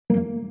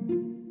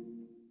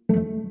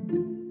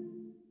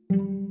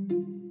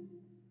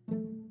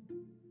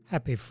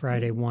Happy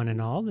Friday, one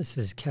and all. This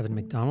is Kevin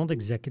McDonald,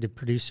 executive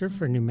producer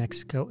for New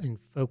Mexico in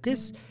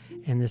Focus,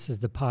 and this is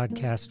the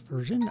podcast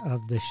version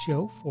of the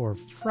show for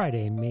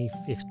Friday, May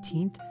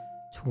 15th,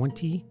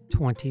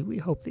 2020. We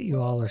hope that you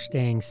all are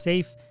staying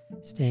safe,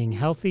 staying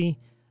healthy.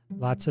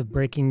 Lots of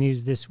breaking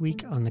news this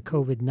week on the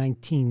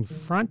COVID-19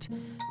 front.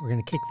 We're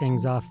going to kick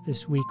things off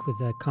this week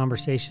with a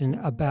conversation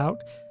about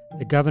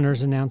the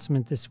governor's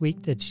announcement this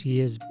week that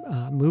she is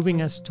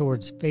moving us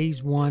towards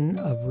phase one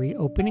of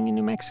reopening in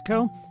New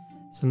Mexico.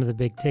 Some of the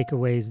big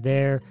takeaways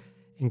there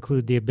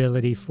include the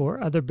ability for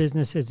other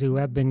businesses who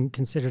have been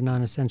considered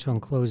non-essential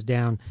and closed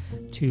down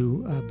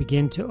to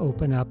begin to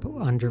open up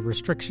under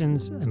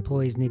restrictions.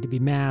 Employees need to be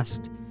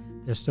masked.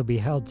 They'll still be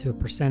held to a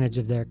percentage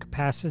of their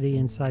capacity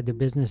inside their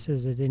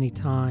businesses at any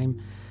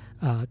time.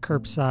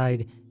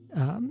 Curbside,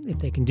 if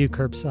they can do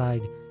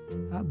curbside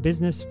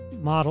business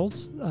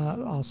models,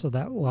 also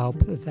that will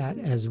help with that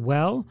as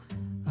well.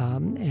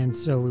 And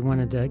so we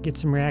wanted to get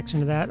some reaction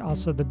to that.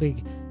 Also, the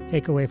big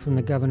takeaway from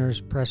the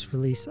governor's press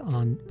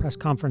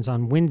conference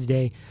on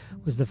Wednesday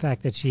was the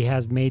fact that she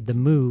has made the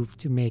move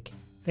to make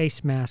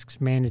face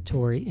masks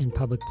mandatory in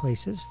public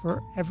places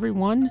for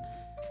everyone,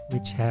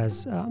 which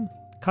has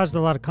caused a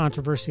lot of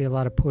controversy, a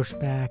lot of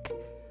pushback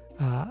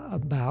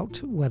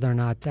about whether or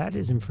not that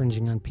is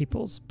infringing on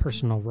people's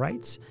personal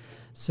rights.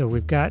 So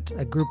we've got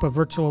a group of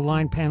virtual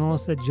line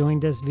panelists that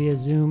joined us via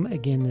Zoom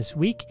again this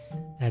week.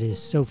 That is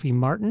Sophie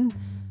Martin,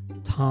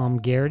 Tom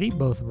Garrity,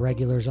 both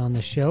regulars on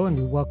the show, and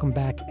we welcome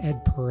back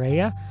Ed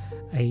Perea,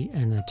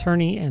 an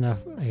attorney and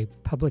a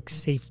public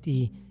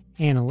safety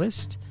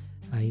analyst.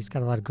 He's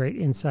got a lot of great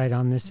insight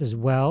on this as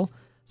well.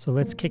 So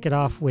let's kick it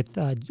off with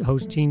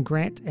host Gene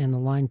Grant and the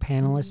line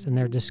panelists and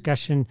their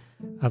discussion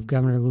of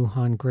Governor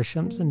Lujan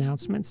Grisham's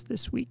announcements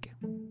this week.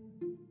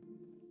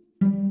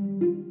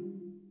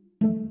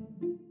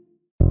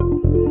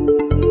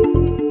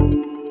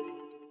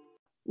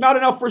 Not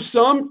enough for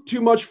some,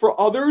 too much for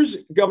others.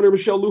 Governor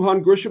Michelle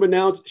Lujan Grisham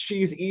announced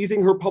she's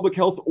easing her public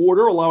health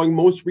order, allowing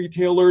most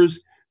retailers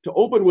to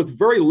open with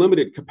very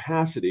limited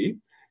capacity.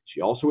 She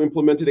also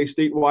implemented a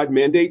statewide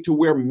mandate to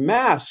wear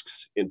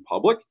masks in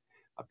public.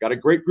 I've got a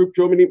great group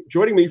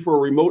joining me for a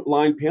remote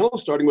line panel,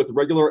 starting with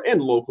regular and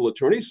local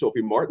attorneys.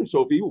 Sophie Martin.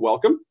 Sophie,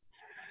 welcome.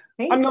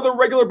 Thanks. Another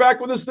regular back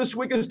with us this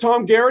week is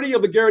Tom Garrity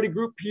of the Garrity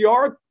Group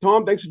PR.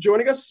 Tom, thanks for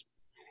joining us.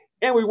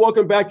 And we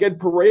welcome back Ed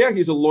Perea.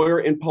 He's a lawyer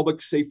and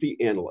public safety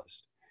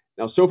analyst.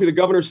 Now, Sophie, the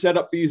governor set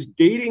up these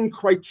gating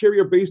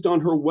criteria based on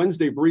her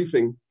Wednesday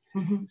briefing.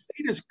 The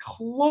state is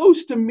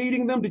close to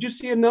meeting them. Did you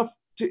see enough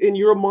in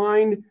your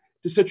mind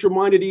to set your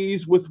mind at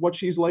ease with what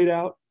she's laid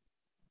out?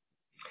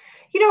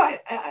 You know,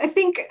 I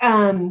think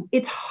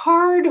it's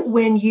hard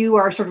when you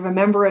are sort of a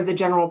member of the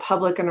general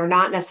public and are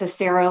not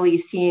necessarily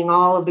seeing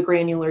all of the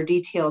granular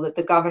detail that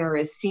the governor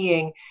is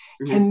seeing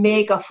to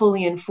make a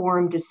fully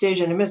informed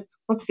decision. I mean,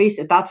 let's face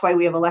it, that's why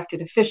we have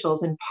elected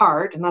officials in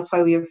part, and that's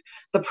why we have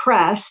the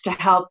press to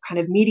help kind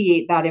of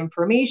mediate that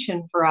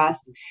information for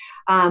us.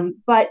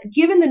 But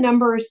given the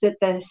numbers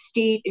that the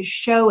state is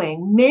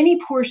showing, many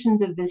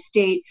portions of the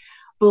state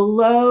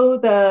below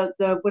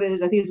the what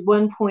is, I think it's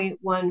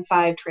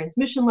 1.15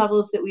 transmission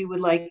levels that we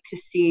would like to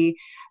see.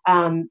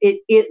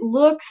 It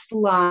looks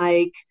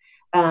like,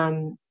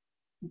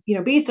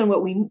 based on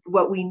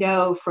what we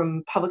know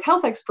from public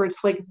health experts,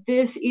 like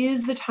this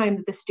is the time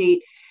that the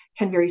state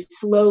can very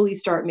slowly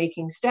start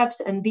making steps.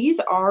 And these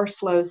are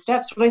slow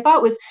steps. What I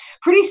thought was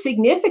pretty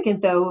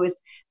significant, though, is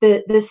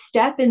the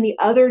step in the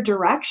other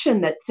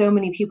direction that so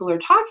many people are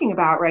talking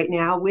about right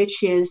now,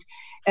 which is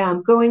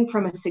going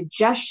from a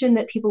suggestion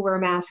that people wear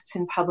masks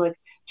in public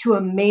to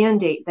a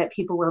mandate that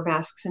people wear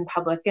masks in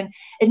public. And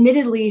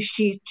admittedly,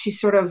 she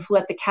sort of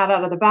let the cat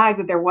out of the bag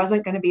that there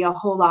wasn't going to be a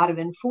whole lot of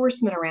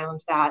enforcement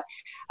around that.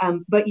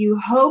 But you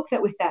hope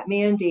that with that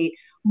mandate,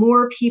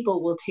 more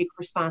people will take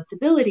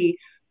responsibility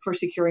for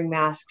securing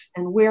masks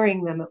and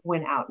wearing them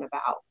when out and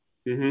about.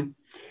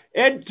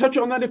 Ed, touch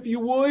on that if you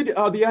would.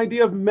 The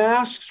idea of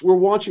masks, we're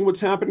watching what's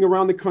happening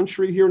around the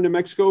country here in New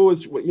Mexico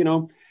is,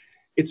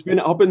 it's been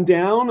up and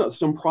down,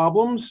 some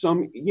problems,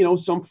 some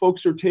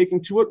folks are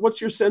taking to it.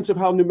 What's your sense of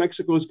how New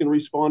Mexico is going to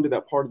respond to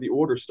that part of the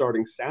order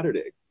starting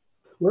Saturday?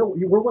 Well,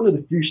 we're one of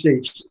the few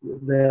states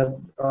that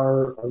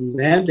are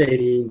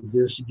mandating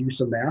this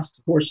use of masks.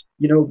 Of course,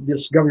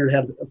 this governor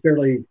had a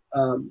fairly,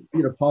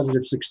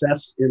 positive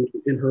success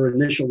in her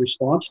initial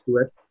response to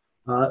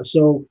it.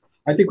 So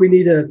I think we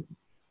need to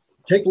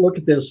take a look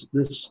at this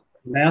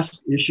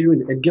mask issue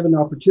and give an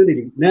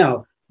opportunity.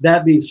 Now,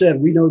 that being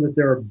said, we know that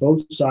there are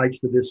both sides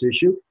to this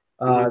issue.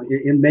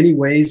 In many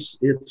ways,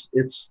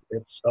 it's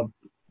a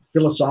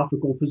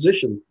philosophical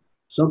position.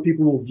 Some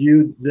people will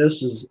view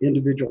this as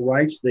individual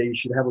rights. They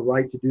should have a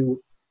right to do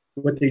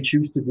what they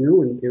choose to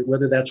do, and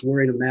whether that's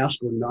wearing a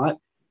mask or not.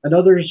 And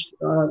others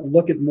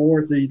look at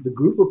more the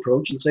group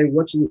approach and say,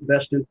 what's in the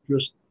best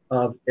interest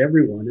of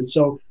everyone? And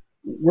so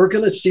we're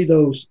going to see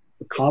those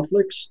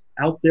conflicts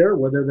out there,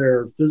 whether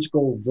they're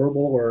physical,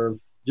 verbal, or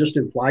just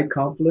implied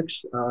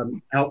conflicts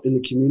out in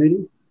the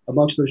community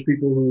amongst those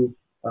people who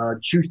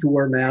choose to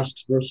wear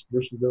masks versus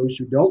those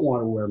who don't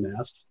want to wear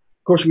masks.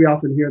 Of course, we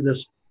often hear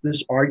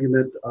this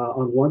argument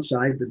on one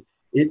side that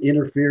it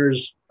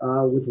interferes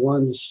with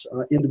one's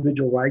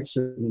individual rights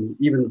and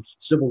even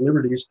civil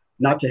liberties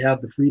not to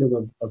have the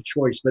freedom of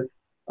choice. But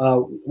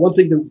one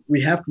thing that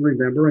we have to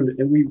remember,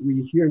 and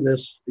we hear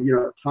this,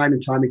 time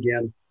and time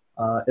again,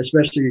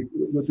 especially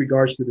with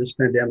regards to this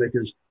pandemic,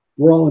 is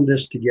we're all in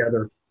this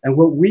together. And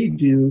what we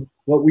do,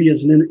 what we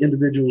as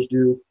individuals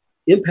do,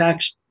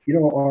 impacts,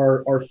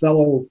 our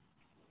fellow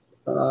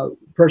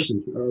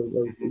person,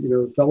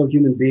 or, fellow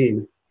human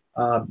being.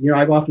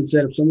 I've often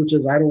said, if someone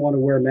says, I don't want to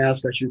wear a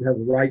mask, I should have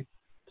the right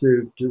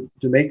to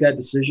make that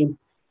decision.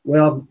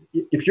 Well,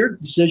 if your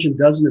decision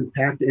doesn't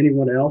impact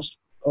anyone else,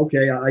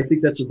 okay, I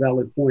think that's a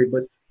valid point.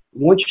 But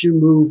once you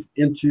move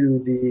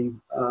into the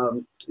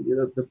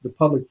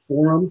public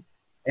forum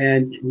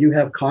and you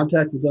have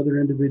contact with other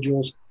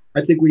individuals,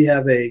 I think we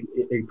have a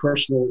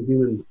personal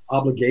human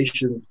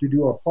obligation to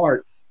do our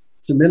part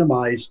to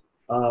minimize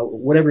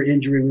whatever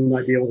injury we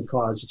might be able to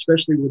cause,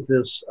 especially with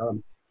this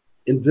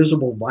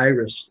invisible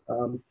virus,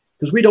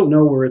 because we don't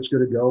know where it's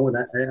going to go. And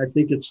I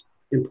think it's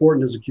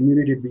important as a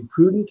community to be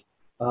prudent.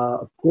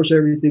 Of course,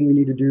 everything we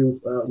need to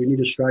do, we need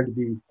to strive to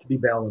be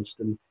balanced.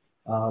 And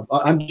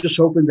I'm just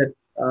hoping that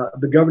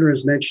the governor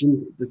has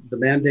mentioned the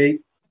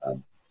mandate.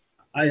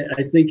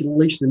 I think at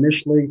least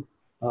initially,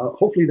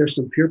 hopefully there's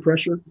some peer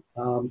pressure.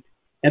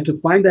 And to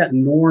find that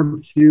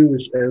norm too,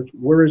 is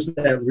where is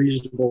that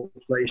reasonable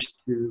place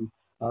to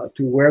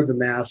wear the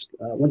mask?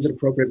 When's it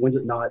appropriate? When's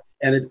it not?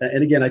 And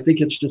again, I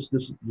think it's just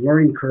this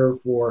learning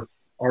curve for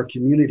our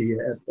community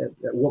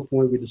at what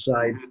point we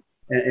decide,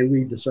 and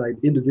we decide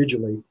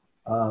individually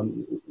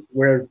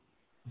where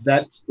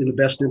that's in the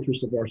best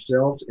interest of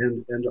ourselves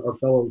and our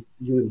fellow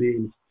human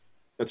beings.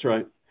 That's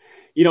right.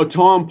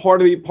 Tom,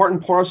 part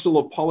and parcel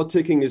of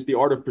politicking is the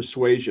art of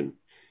persuasion.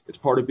 It's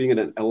part of being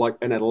an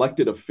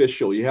elected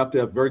official. You have to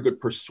have very good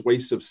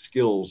persuasive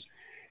skills.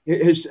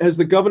 Has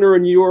the governor,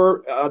 in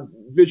your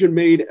vision,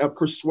 made a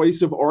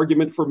persuasive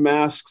argument for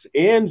masks,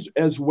 and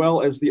as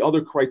well as the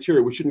other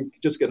criteria? We shouldn't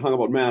just get hung up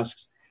on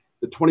masks.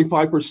 The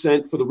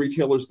 25% for the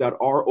retailers that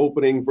are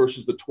opening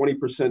versus the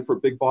 20% for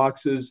big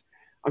boxes.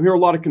 I'm hearing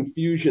a lot of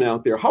confusion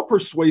out there. How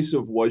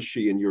persuasive was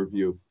she, in your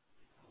view?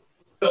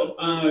 Well,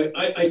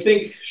 I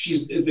think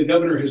the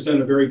governor has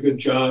done a very good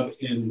job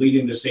in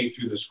leading the state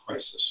through this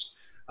crisis.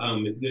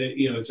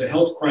 It's a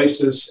health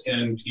crisis,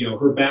 and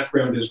her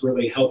background has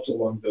really helped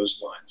along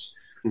those lines.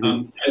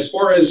 Mm-hmm. As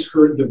far as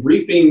the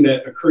briefing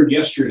that occurred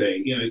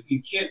yesterday,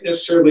 you can't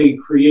necessarily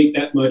create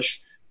that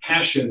much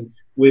passion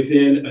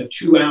within a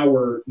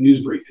 2-hour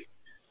news briefing.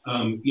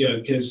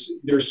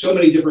 Because there's so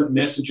many different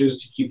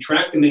messages to keep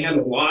track, and they had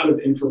a lot of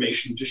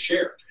information to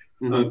share.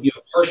 Mm-hmm.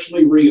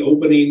 Partially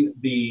reopening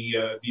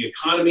the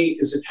economy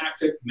is a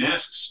tactic.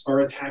 Masks are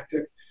a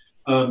tactic.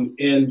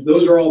 And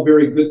those are all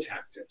very good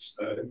tactics.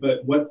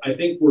 But what I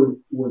think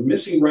we're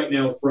missing right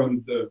now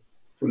from the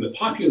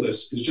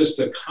populace is just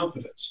a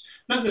confidence,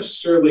 not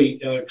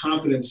necessarily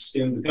confidence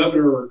in the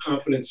governor or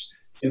confidence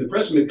in the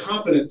president,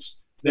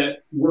 confidence that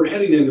we're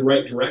heading in the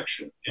right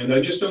direction. And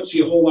I just don't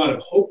see a whole lot of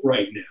hope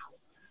right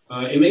now.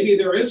 And maybe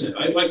there isn't.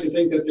 I'd like to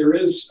think that there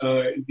is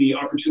the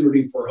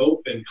opportunity for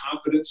hope and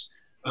confidence.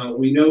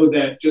 We know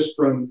that just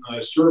from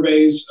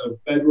surveys of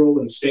federal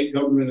and state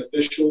government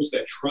officials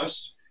that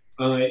trust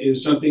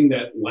is something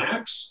that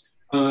lacks,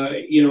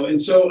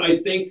 and so I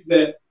think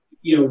that,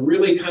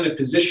 really kind of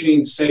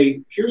positioning to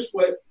say, here's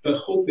what the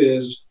hope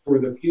is for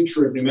the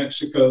future of New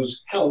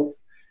Mexico's health,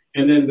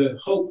 and then the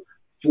hope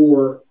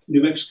for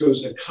New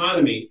Mexico's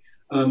economy.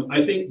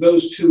 I think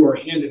those two are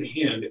hand in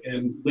hand.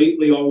 And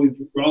lately,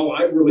 all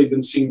I've really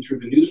been seeing through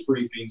the news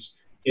briefings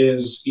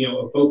is,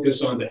 a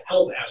focus on the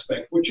health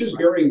aspect, which is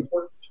very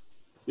important.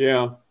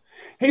 Yeah.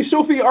 Hey,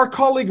 Sophie, our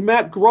colleague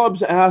Matt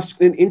Grubbs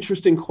asked an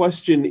interesting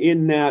question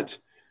in that,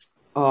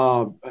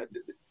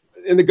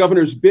 in the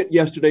governor's bit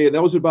yesterday, and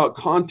that was about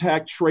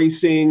contact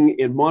tracing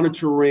and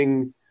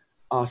monitoring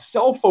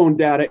cell phone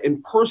data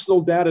and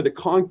personal data to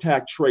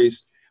contact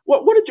trace.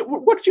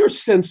 What's your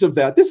sense of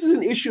that? This is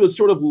an issue that's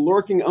sort of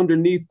lurking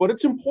underneath, but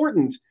it's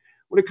important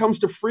when it comes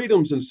to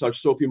freedoms and such.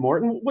 Sophie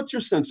Martin, what's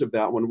your sense of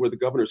that one, where the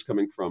governor's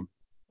coming from?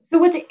 So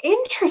what's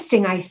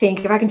interesting, I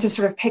think, if I can just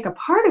sort of pick a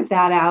part of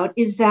that out,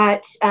 is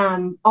that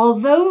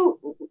although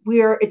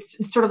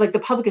it's sort of like the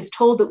public is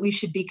told that we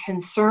should be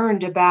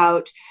concerned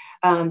about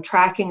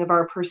tracking of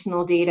our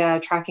personal data,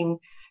 tracking,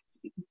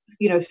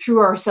 through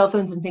our cell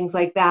phones and things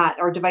like that,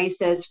 our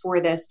devices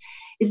for this,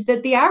 is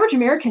that the average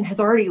American has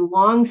already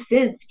long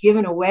since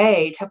given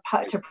away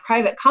to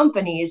private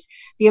companies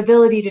the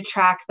ability to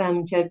track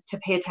them, to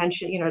pay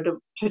attention,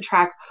 to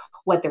track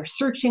what they're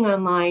searching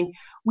online.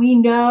 We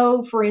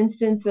know, for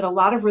instance, that a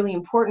lot of really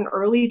important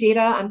early data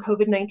on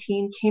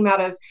COVID-19 came out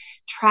of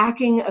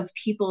tracking of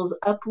people's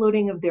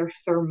uploading of their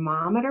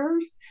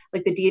thermometers,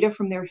 like the data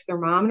from their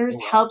thermometers.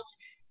 Wow.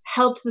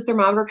 helped the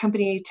thermometer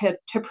company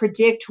to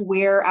predict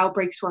where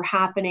outbreaks were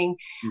happening.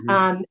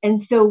 Mm-hmm.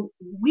 And so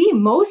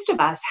most of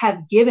us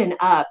have given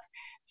up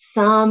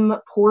some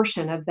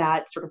portion of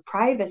that sort of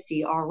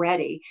privacy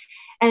already.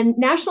 And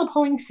national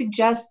polling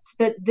suggests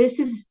that this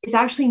is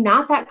actually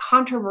not that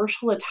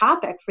controversial a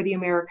topic for the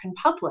American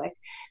public.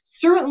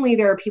 Certainly,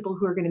 there are people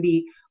who are going to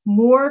be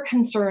more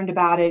concerned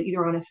about it,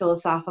 either on a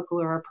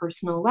philosophical or a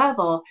personal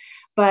level.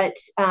 But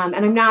and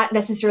I'm not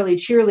necessarily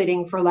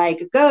cheerleading for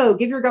like, go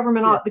give the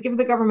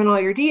government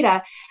all your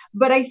data.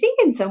 But I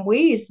think in some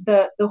ways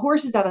the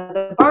horse is out of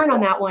the barn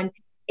on that one.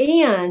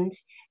 And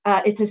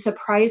it's a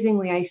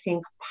surprisingly, I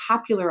think,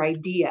 popular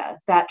idea,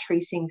 that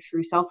tracing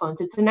through cell phones.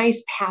 It's a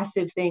nice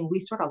passive thing. We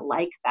sort of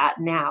like that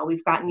now.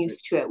 We've gotten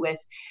used to it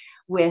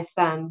with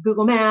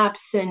Google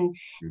Maps and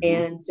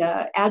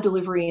ad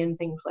delivery and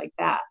things like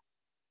that.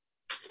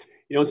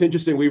 You know, it's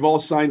interesting. We've all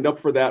signed up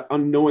for that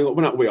unknowingly.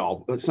 Well, not we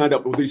all, but signed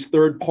up with these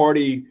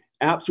third-party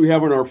apps we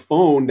have on our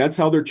phone. That's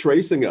how they're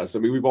tracing us. I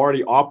mean, we've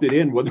already opted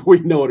in, whether we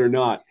know it or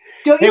not.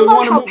 Don't you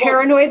love how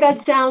paranoid that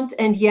sounds?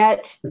 And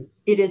yet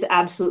it is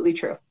absolutely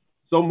true.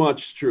 So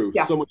much truth.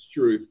 Yeah. So much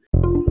truth. I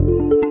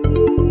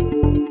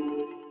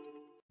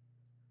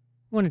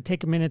want to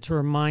take a minute to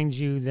remind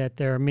you that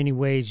there are many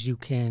ways you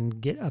can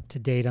get up to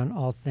date on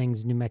all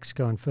things New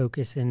Mexico in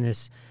Focus in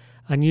this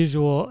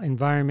unusual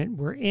environment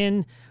we're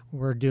in.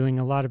 We're doing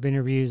a lot of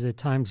interviews at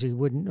times we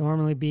wouldn't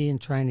normally be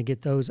and trying to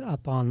get those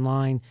up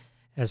online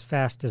as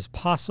fast as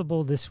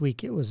possible. This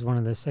week it was one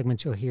of the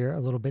segments you'll hear a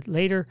little bit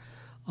later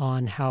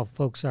on how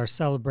folks are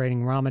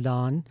celebrating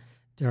Ramadan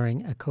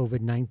during a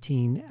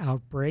COVID-19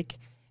 outbreak.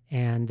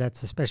 And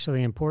that's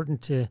especially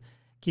important to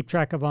keep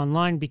track of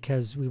online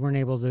because we weren't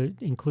able to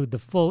include the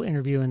full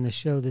interview in the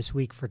show this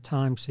week for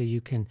time, so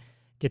you can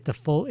get the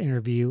full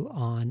interview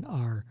on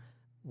our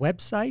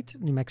website,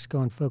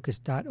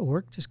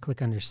 newmexicoinfocus.org. Just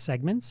click under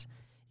segments.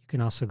 You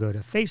can also go to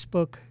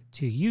Facebook,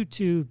 to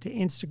YouTube, to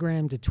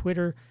Instagram, to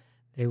Twitter.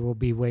 There will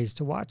be ways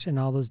to watch in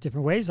all those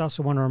different ways. I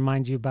also want to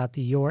remind you about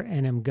the Your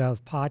NM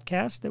Gov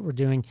podcast that we're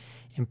doing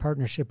in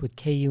partnership with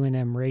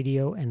KUNM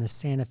Radio and the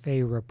Santa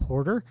Fe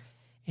Reporter.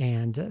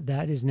 And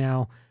that is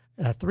now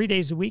 3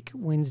 days a week,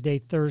 Wednesday,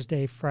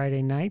 Thursday,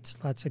 Friday nights.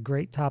 Lots of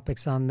great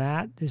topics on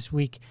that. This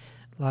week,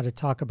 a lot of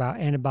talk about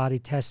antibody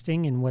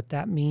testing and what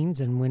that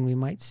means and when we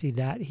might see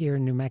that here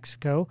in New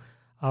Mexico.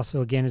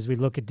 Also, again, as we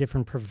look at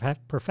different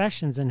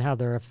professions and how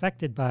they're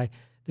affected by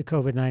the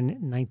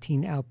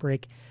COVID-19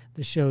 outbreak,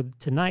 the show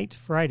tonight,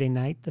 Friday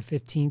night, the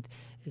 15th,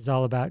 is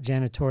all about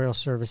janitorial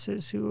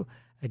services, who,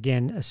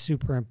 again, a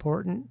super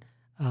important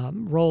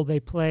role they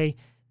play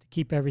to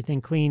keep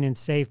everything clean and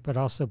safe, but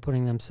also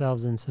putting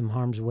themselves in some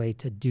harm's way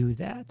to do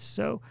that.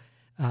 So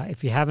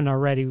if you haven't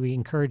already, we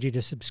encourage you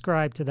to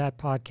subscribe to that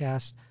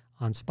podcast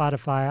on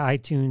Spotify,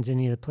 iTunes,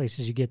 any of the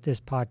places you get this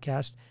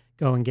podcast.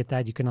 Go and get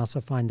that. You can also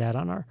find that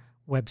on our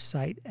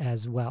website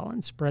as well,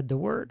 and spread the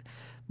word.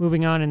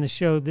 Moving on in the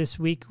show this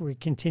week, we're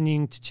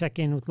continuing to check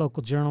in with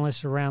local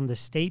journalists around the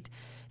state.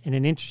 And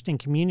an interesting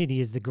community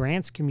is the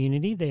Grants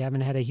community. They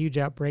haven't had a huge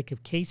outbreak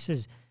of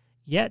cases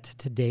yet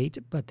to date,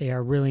 but they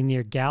are really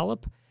near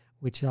Gallup,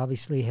 which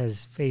obviously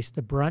has faced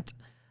the brunt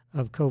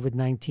of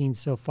COVID-19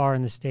 so far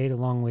in the state,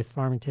 along with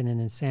Farmington and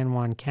in San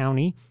Juan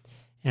County.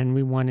 And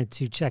we wanted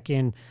to check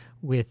in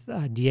with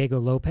Diego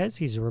Lopez.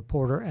 He's a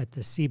reporter at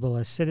the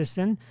Cibola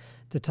Citizen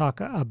to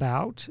talk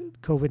about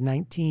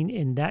COVID-19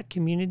 in that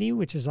community,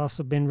 which has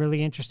also been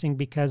really interesting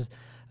because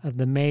of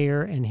the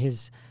mayor and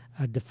his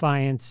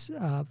defiance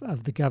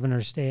of the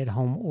governor's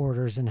stay-at-home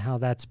orders and how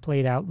that's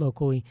played out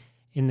locally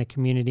in the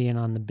community and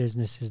on the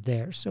businesses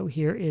there. So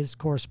here is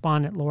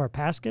correspondent Laura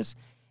Paskus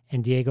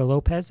and Diego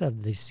Lopez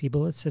of the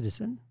Cibola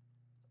Citizen.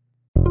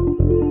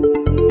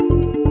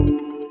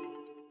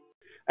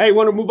 Hey, I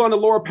want to move on to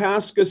Laura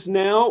Paskus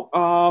now,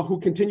 who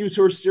continues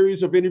her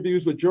series of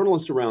interviews with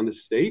journalists around the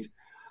state.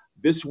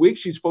 This week,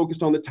 she's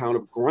focused on the town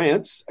of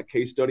Grants, a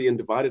case study in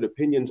divided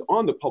opinions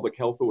on the public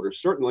health order,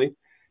 certainly.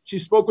 She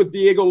spoke with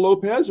Diego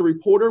Lopez, a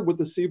reporter with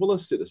the Cibola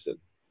Citizen.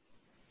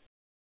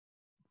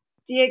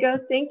 Diego,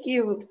 thank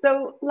you.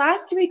 So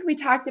last week, we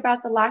talked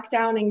about the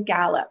lockdown in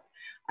Gallup,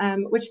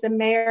 which the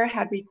mayor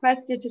had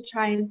requested to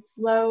try and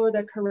slow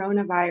the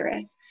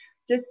coronavirus.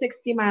 Just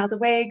 60 miles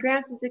away,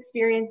 Grants is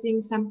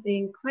experiencing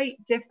something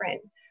quite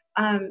different.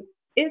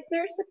 Is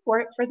there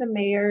support for the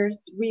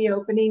mayor's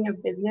reopening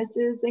of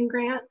businesses in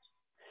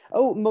Grants?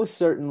 Oh, most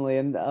certainly.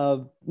 And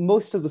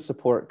most of the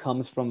support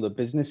comes from the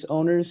business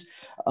owners.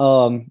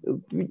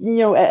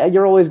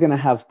 You're always going to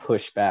have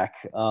pushback.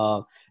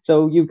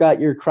 So you've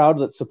got your crowd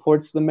that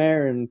supports the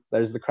mayor, and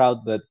there's the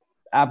crowd that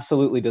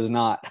absolutely does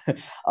not.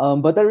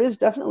 But there is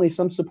definitely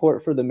some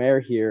support for the mayor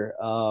here.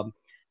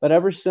 But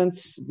ever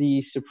since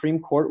the Supreme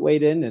Court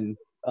weighed in and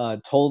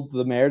told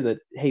the mayor that,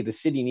 hey, the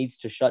city needs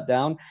to shut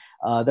down,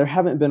 there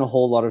haven't been a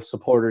whole lot of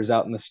supporters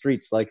out in the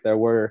streets like there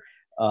were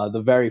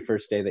the very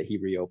first day that he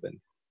reopened.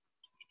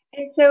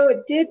 And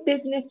so did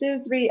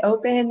businesses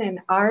reopen, and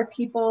are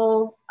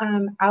people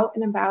out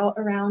and about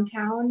around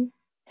town?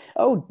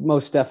 Oh,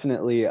 most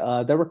definitely.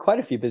 There were quite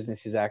a few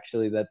businesses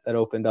actually that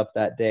opened up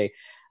that day.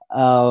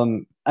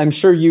 I'm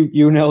sure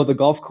you know the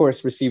golf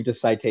course received a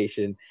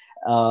citation.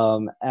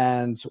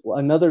 And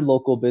another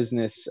local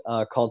business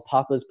called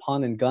Papa's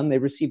Pawn and Gun, they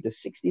received a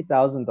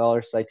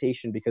 $60,000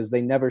 citation because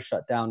they never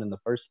shut down in the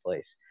first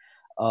place.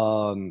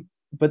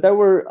 But there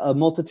were a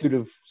multitude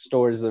of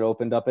stores that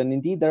opened up, and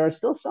indeed there are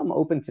still some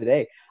open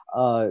today,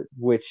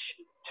 which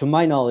to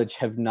my knowledge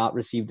have not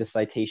received a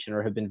citation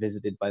or have been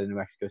visited by the New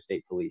Mexico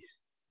State Police.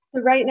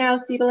 So right now,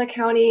 Cibola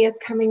County is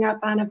coming up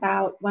on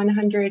about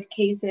 100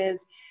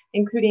 cases,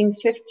 including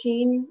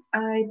 15,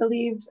 I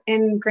believe,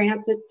 in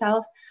Grants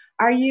itself.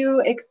 Are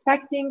you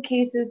expecting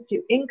cases to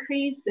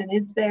increase, and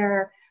is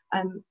there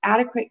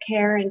adequate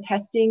care and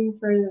testing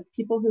for the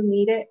people who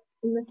need it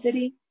in the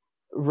city?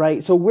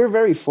 Right. So we're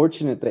very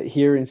fortunate that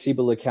here in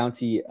Cibola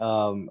County,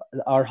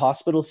 our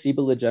hospital,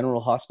 Cibola General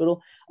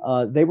Hospital,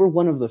 they were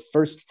one of the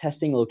first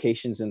testing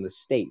locations in the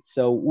state.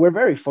 So we're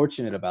very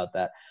fortunate about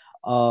that.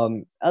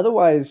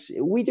 Otherwise,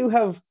 we do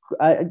have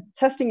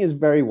testing is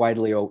very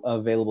widely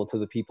available to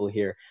the people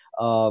here.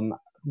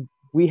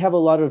 We have a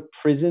lot of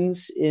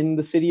prisons in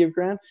the city of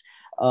Grants,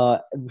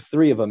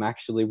 3 of them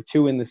actually,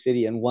 2 in the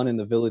city and 1 in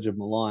the village of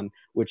Milan,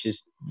 which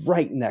is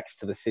right next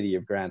to the city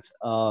of Grants.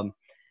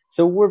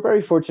 So we're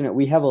very fortunate.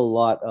 We have a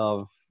lot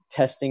of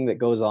testing that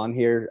goes on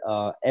here.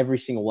 Every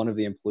single one of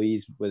the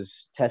employees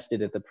was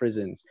tested at the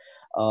prisons.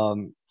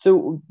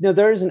 So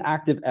there is an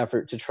active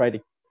effort to try to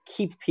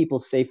keep people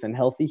safe and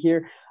healthy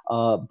here,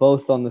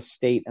 both on the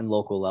state and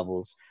local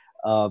levels.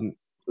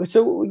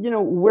 So,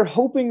 we're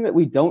hoping that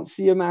we don't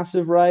see a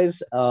massive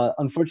rise.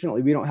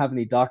 Unfortunately, we don't have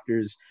any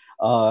doctors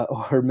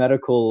or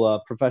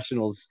medical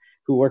professionals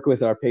who work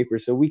with our paper,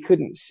 so we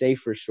couldn't say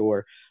for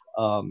sure.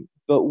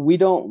 But we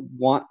don't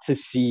want to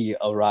see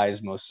a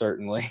rise, most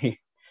certainly.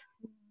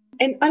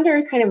 And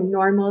under kind of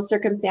normal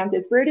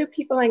circumstances, where do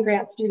people in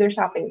Grants do their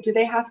shopping? Do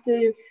they have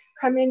to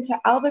come into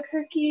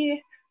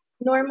Albuquerque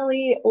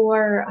normally,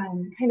 or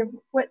kind of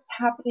what's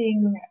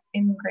happening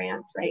in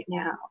Grants right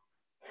now?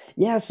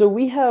 Yeah, so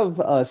we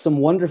have some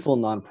wonderful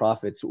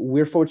nonprofits.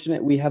 We're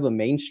fortunate we have a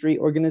Main Street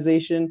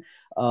organization.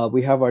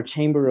 We have our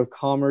Chamber of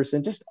Commerce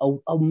and just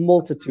a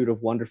multitude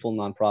of wonderful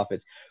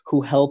nonprofits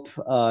who help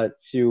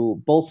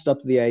to bolster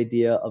up the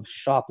idea of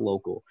shop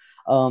local.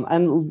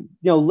 And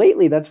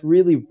lately that's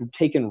really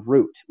taken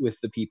root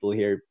with the people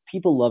here.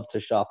 People love to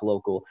shop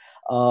local.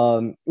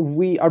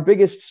 Our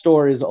biggest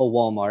store is a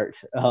Walmart.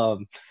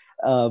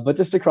 But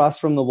just across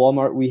from the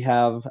Walmart, we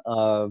have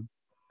a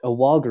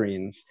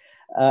Walgreens.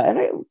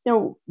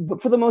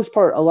 But for the most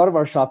part, a lot of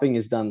our shopping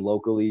is done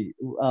locally.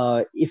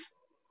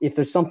 If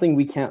there's something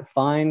we can't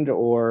find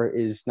or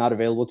is not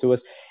available to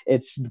us,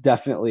 it's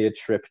definitely a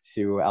trip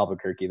to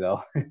Albuquerque,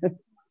 though.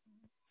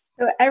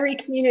 So every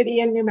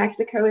community in New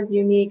Mexico is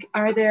unique.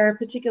 Are there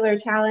particular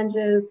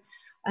challenges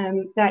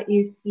that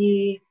you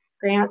see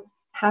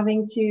Grants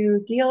having to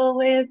deal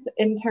with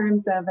in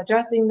terms of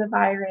addressing the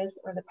virus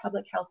or the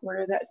public health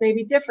order that's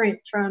maybe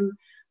different from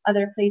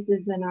other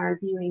places in our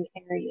viewing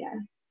area?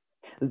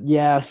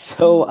 Yeah,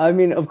 so I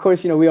mean, of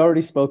course, we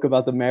already spoke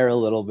about the mayor a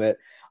little bit.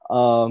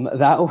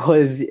 That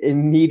was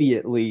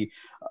immediately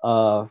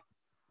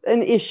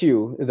an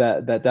issue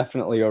that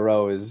definitely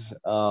arose.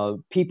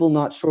 People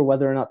not sure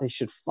whether or not they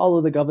should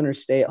follow the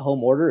governor's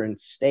stay-at-home order and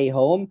stay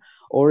home,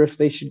 or if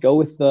they should go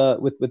with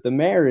the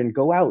mayor and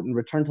go out and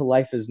return to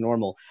life as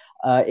normal.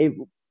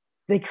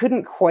 They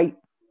couldn't quite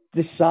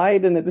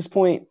decide, and at this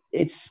point,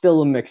 it's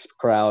still a mixed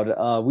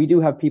crowd. We do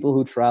have people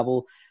who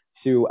travel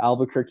to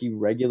Albuquerque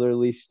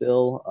regularly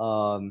still.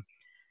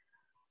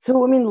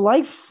 So, I mean,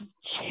 life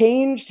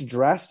changed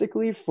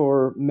drastically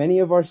for many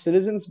of our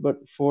citizens,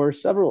 but for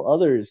several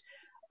others,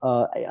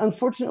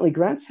 unfortunately,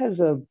 Grants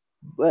has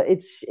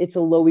it's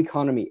a low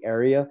economy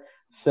area.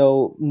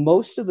 So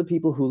most of the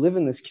people who live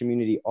in this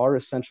community are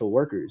essential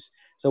workers.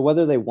 So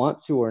whether they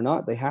want to or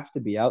not, they have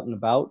to be out and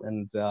about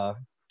and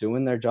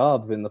doing their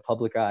job in the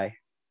public eye.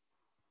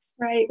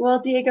 Right. Well,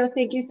 Diego,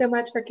 thank you so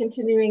much for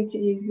continuing to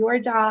do your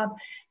job.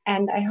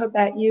 And I hope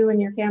that you and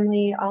your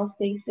family all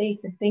stay safe.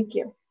 And thank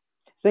you.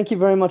 Thank you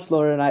very much,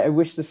 Laura. And I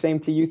wish the same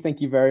to you.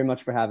 Thank you very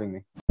much for having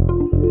me.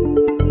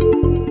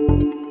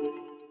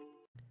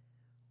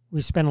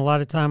 We spent a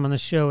lot of time on the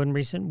show in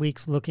recent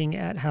weeks looking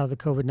at how the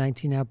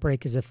COVID-19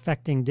 outbreak is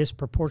affecting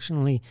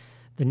disproportionately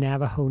the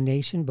Navajo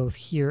Nation, both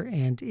here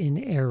and in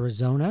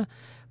Arizona.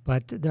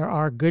 But there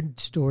are good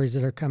stories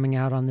that are coming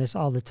out on this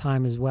all the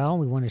time as well.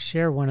 We want to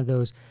share one of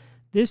those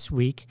this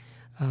week.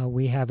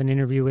 We have an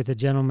interview with a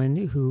gentleman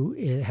who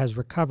has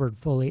recovered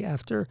fully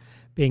after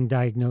being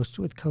diagnosed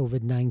with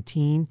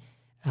COVID-19.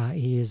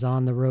 He is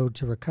on the road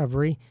to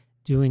recovery,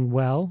 doing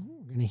well.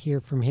 We're going to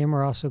hear from him.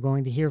 We're also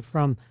going to hear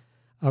from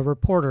a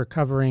reporter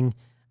covering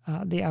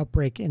the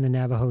outbreak in the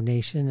Navajo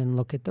Nation and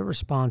look at the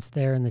response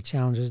there and the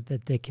challenges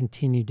that they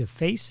continue to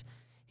face.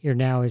 Here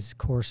now is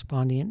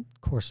correspondent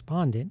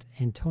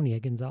Antonia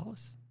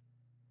Gonzalez.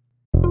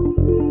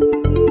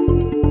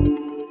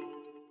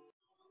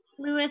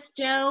 Louis,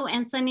 Joe,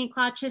 and Sunny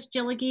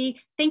Klautschis-Jilligy,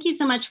 thank you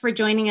so much for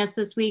joining us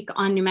this week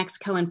on New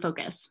Mexico in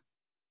Focus.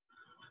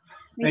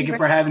 Thank you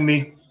for having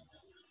me.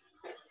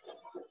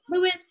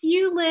 Louis,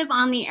 you live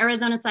on the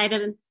Arizona side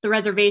of the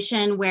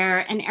reservation, where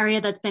an area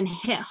that's been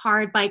hit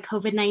hard by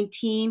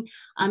COVID-19.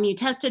 You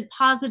tested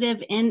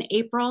positive in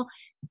April.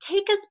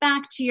 Take us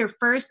back to your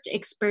first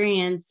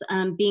experience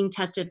being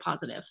tested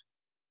positive.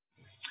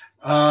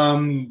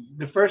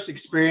 The first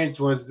experience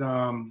was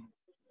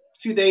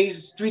 3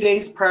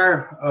 days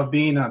prior of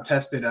being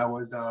tested. I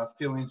was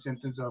feeling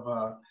symptoms of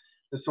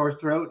the sore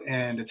throat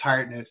and the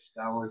tiredness.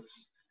 I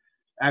was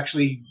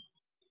actually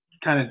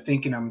kind of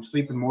thinking I'm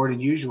sleeping more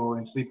than usual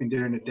and sleeping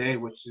during the day,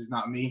 which is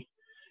not me.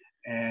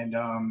 And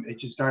it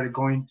just started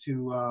going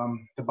to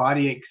the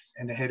body aches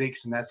and the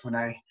headaches. And that's when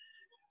I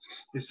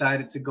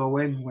decided to go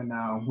in, when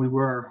we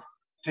were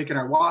taking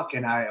our walk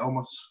and I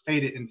almost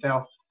faded and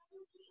fell.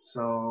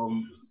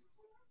 So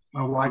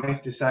my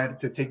wife decided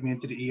to take me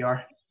into the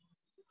ER.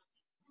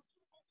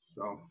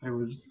 So it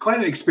was quite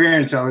an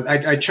experience.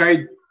 I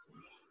tried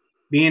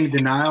being in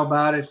denial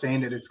about it, saying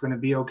that it's going to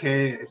be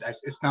okay.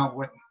 It's not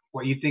what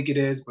you think it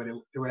is, but it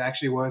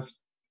actually was.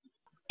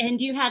 And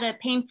you had a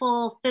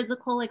painful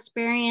physical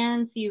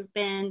experience. You've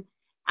been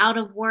out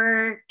of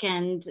work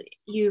and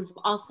you've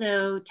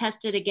also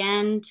tested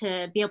again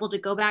to be able to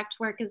go back to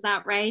work. Is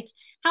that right?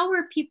 How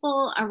were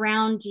people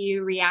around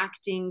you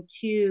reacting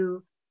to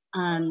you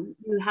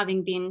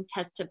having been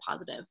tested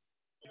positive?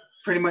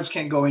 Pretty much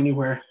can't go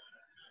anywhere.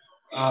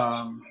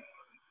 I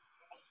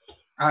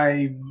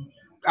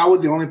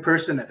was the only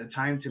person at the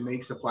time to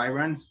make supply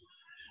runs.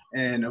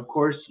 And of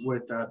course,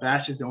 with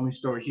Bash is the only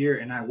store here,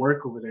 and I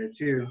work over there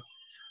too.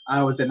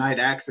 I was denied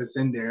access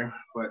in there,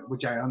 but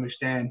which I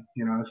understand,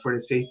 it's for the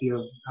safety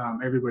of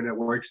everybody that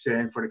works there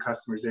and for the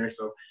customers there.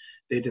 So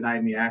they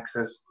denied me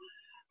access.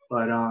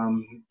 But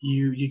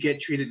you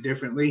get treated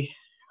differently,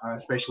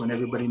 especially when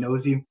everybody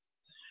knows you.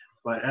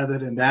 But other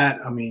than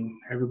that, I mean,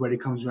 everybody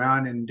comes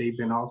around and they've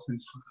been also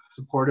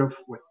supportive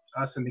with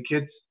us and the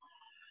kids.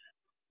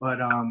 But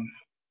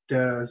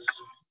the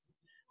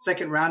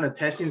second round of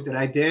testings that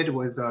I did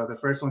was the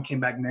first one came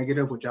back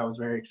negative, which I was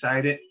very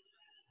excited.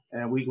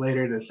 And a week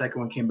later, the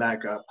second one came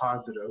back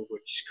positive,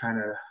 which kind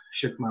of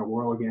shook my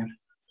world again.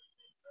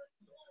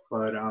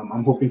 But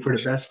I'm hoping for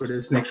the best for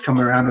this next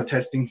coming round of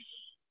testings.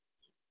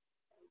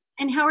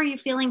 And how are you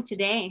feeling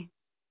today?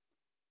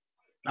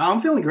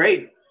 I'm feeling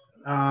great.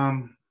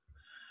 No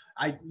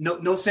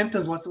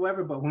symptoms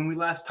whatsoever, but when we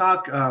last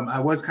talked, I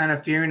was kind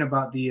of fearing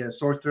about the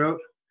sore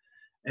throat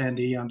and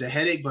the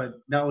headache, but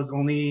that was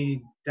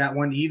only that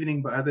one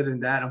evening. But other than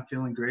that, I'm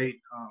feeling great.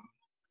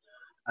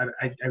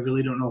 I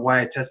really don't know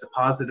why I tested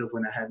positive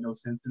when I had no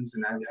symptoms,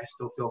 and I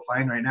still feel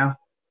fine right now.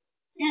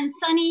 And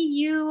Sonny,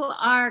 you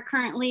are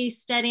currently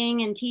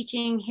studying and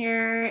teaching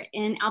here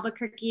in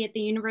Albuquerque at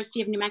the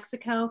University of New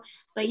Mexico,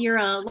 but you're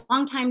a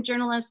longtime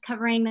journalist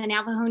covering the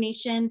Navajo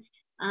Nation.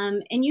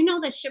 And you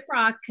know the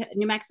Shiprock,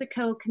 New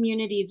Mexico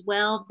communities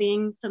well,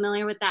 being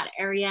familiar with that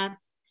area.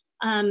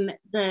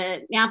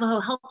 The Navajo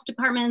health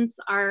departments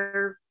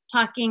are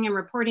talking and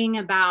reporting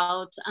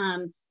about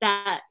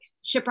that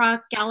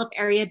Shiprock, Gallup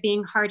area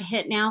being hard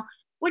hit now.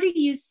 What are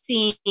you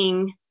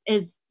seeing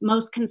is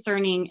most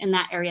concerning in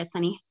that area,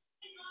 Sonny?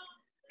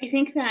 I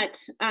think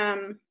that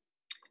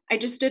I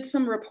just did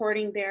some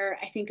reporting there,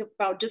 I think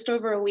about just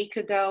over a week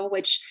ago,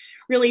 which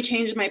really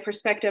changed my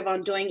perspective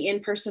on doing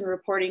in-person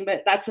reporting,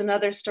 but that's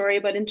another story.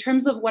 But in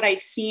terms of what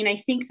I've seen, I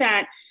think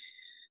that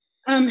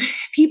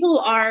people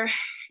are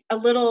a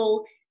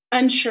little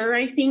unsure,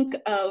 I think,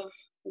 of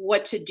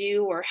what to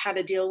do or how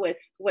to deal with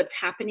what's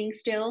happening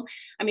still.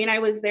 I mean, I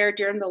was there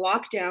during the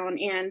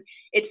lockdown, and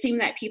it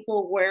seemed that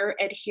people were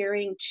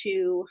adhering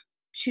to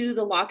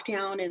the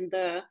lockdown and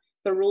the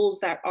rules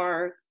that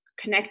are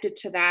connected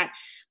to that.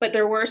 But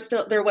there was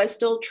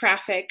still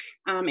traffic,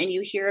 and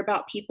you hear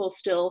about people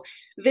still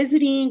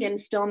visiting and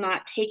still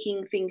not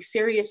taking things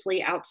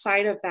seriously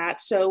outside of that.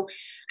 So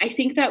I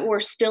think that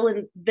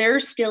they're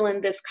still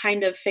in this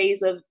kind of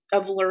phase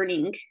of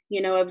learning,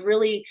 of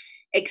really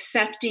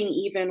accepting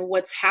even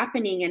what's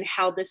happening and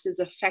how this is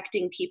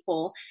affecting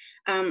people.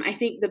 I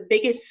think the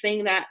biggest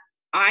thing that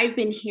I've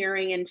been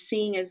hearing and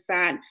seeing is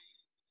that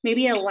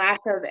maybe a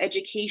lack of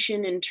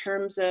education in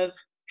terms of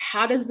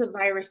how does the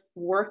virus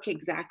work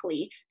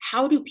exactly?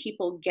 How do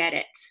people get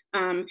it?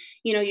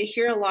 You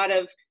hear a lot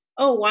of,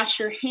 wash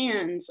your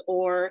hands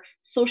or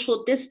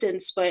social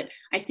distance, but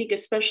I think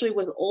especially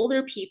with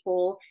older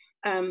people,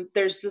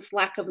 there's this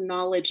lack of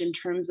knowledge in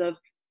terms of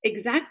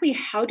exactly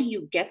how do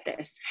you get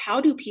this?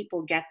 How do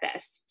people get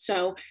this?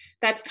 So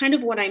that's kind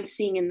of what I'm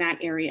seeing in that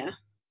area.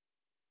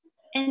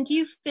 And do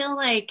you feel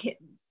like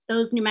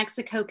those New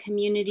Mexico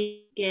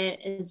communities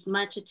get as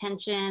much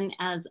attention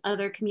as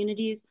other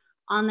communities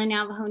on the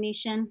Navajo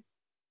Nation?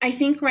 I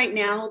think right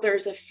now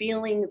there's a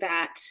feeling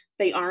that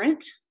they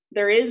aren't.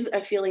 There is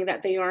a feeling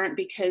that they aren't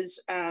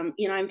because,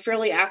 I'm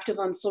fairly active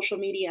on social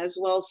media as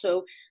well.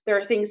 So there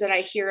are things that I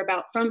hear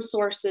about from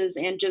sources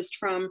and just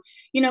from,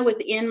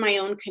 within my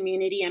own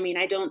community. I mean,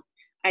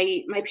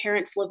 my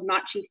parents live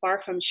not too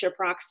far from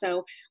Shiprock,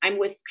 so I'm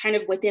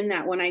within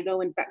that when I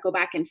go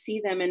back and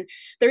see them. And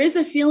there is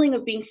a feeling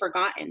of being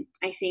forgotten,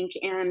 I think.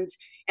 And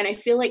And I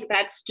feel like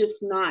that's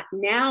just not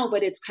now,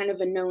 but it's kind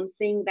of a known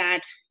thing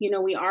that,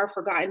 we are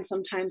forgotten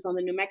sometimes on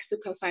the New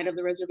Mexico side of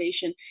the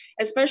reservation,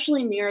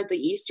 especially near the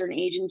Eastern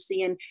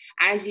Agency. And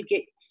as you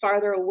get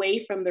farther away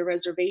from the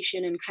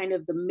reservation and kind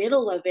of the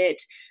middle of it,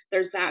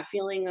 there's that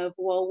feeling of,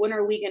 well, when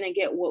are we going to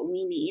get what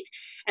we need?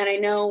 And I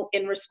know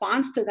in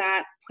response to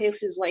that,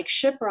 places like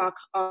Shiprock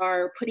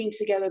are putting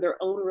together their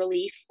own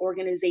relief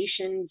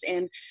organizations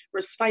and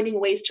finding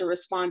ways to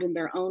respond in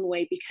their own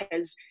way,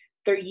 because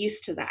they're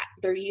used to that.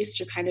 They're used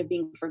to kind of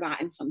being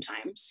forgotten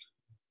sometimes.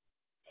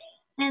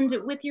 And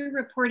with your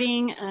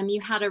reporting, you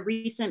had a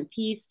recent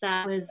piece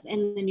that was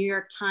in the New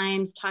York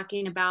Times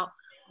talking about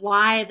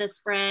why the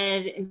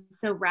spread is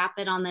so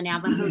rapid on the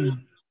Navajo.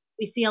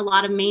 We see a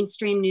lot of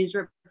mainstream news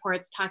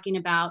reports talking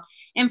about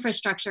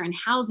infrastructure and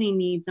housing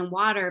needs and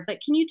water,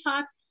 but can you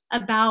talk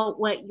about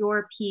what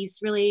your piece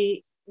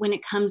really, when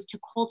it comes to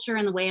culture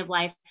and the way of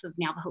life of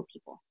Navajo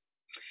people?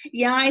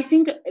 Yeah, I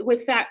think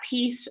with that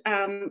piece,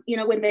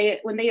 when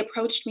they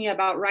approached me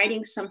about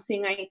writing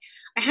something, I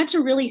had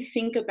to really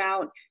think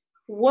about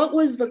what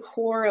was the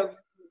core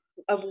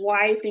of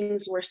why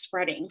things were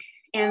spreading.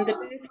 And the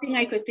biggest thing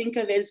I could think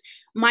of is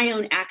my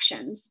own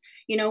actions.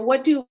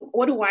 What do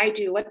I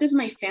do? What does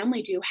my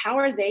family do? How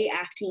are they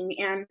acting?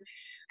 And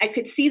I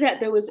could see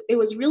that it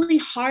was really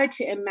hard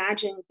to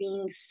imagine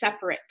being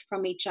separate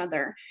from each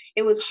other.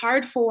 It was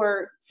hard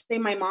for, say,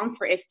 my mom,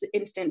 for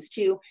instance,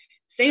 to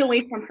stay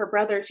away from her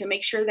brother to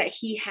make sure that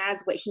he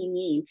has what he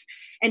needs.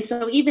 And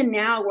so even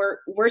now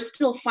we're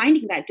still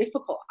finding that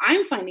difficult.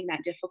 I'm finding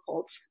that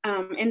difficult.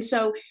 And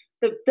so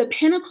the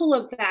pinnacle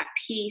of that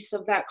piece,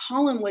 of that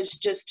column, was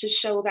just to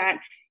show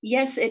that,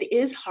 yes, it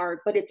is hard,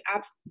 but it's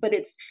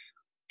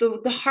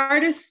the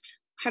hardest.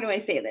 How do I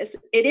say this?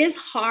 It is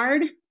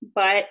hard,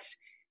 but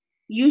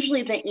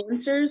usually the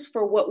answers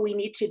for what we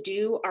need to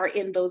do are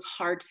in those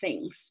hard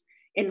things.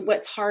 And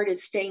what's hard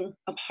is staying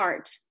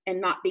apart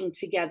and not being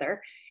together.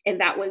 And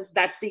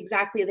that's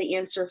exactly the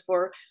answer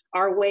for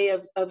our way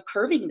of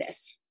curving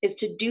this, is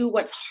to do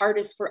what's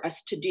hardest for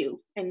us to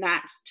do. And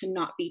that's to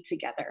not be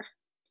together.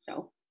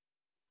 So.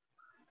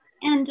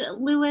 And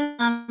Louis,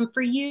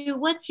 for you,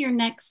 what's your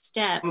next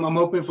step? I'm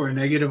hoping for a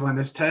negative on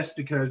this test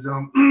because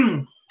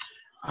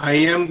I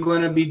am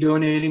going to be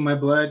donating my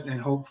blood, and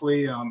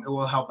hopefully it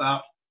will help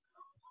out.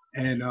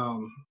 And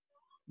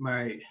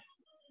my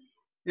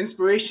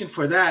inspiration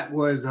for that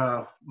was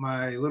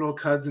my little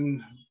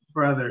cousin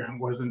brother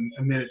was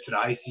admitted to the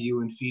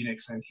ICU in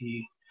Phoenix, and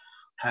he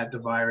had the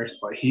virus,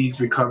 but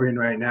he's recovering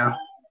right now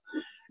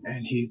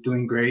and he's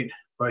doing great.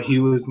 But he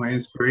was my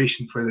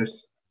inspiration for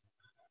this.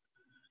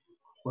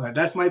 But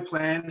that's my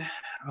plan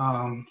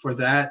for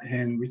that,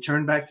 and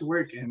return back to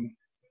work, and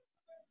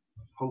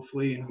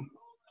hopefully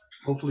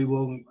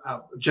we'll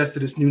adjust to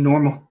this new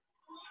normal.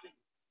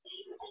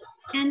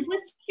 And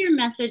what's your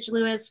message,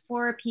 Louis,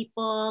 for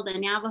people, the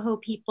Navajo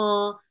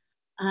people,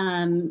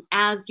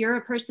 as you're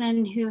a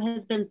person who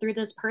has been through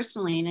this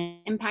personally and it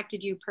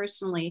impacted you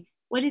personally?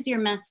 What is your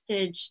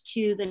message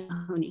to the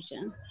Navajo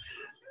Nation?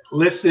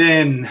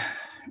 Listen.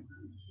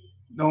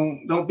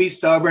 Don't be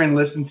stubborn.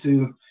 Listen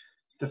to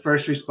the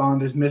first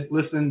responders.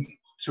 Listen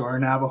to our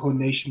Navajo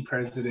Nation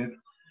president.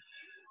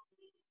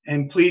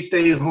 And please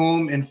stay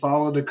home and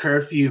follow the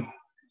curfew.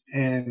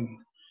 And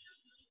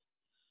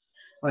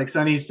like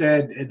Sunny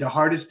said, the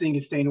hardest thing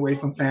is staying away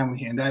from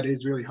family, and that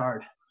is really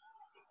hard.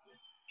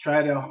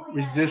 Try to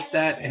resist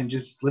that and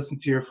just listen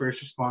to your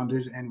first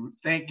responders and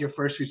thank your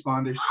first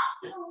responders,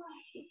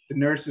 the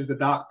nurses, the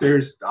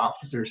doctors, the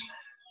officers,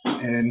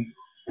 and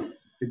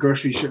the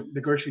grocery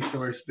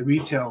stores, the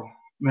retail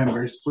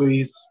members.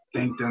 Please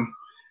thank them.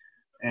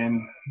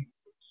 And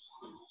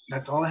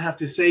that's all I have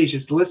to say, is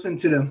just listen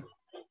to them.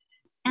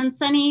 And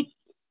Sunny,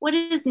 what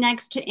is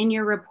next in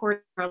your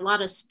report? There are a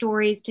lot of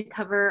stories to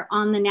cover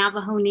on the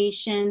Navajo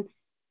Nation.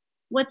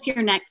 What's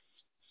your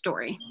next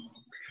story?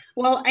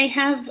 Well, I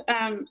have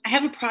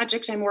a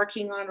project I'm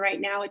working on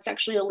right now. It's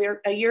actually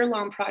a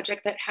year-long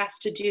project that has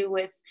to do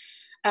with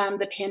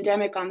the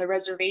pandemic on the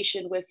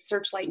reservation with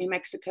Searchlight New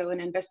Mexico, an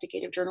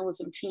investigative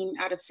journalism team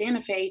out of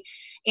Santa Fe.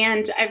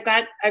 And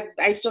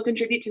I still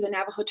contribute to the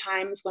Navajo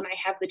Times when I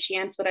have the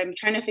chance, but I'm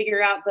trying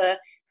to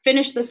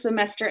finish the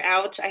semester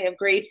out. I have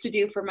grades to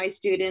do for my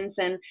students,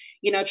 and,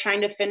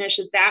 trying to finish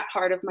that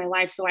part of my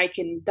life so I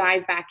can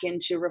dive back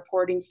into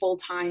reporting full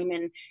time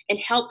and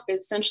help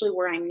essentially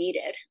where I'm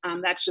needed.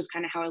 That's just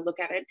kind of how I look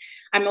at it.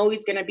 I'm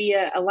always going to be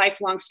a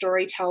lifelong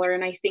storyteller.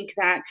 And I think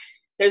that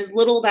there's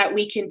little that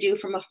we can do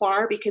from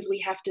afar because we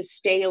have to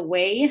stay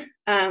away.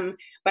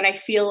 But I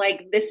feel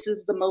like this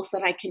is the most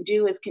that I can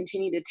do, is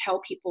continue to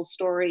tell people's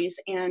stories,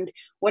 and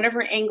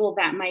whatever angle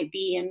that might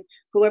be, and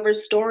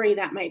whoever's story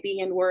that might be,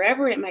 and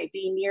wherever it might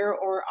be, near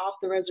or off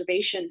the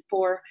reservation,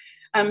 for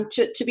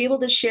to be able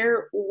to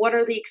share what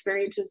are the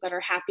experiences that are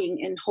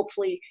happening, and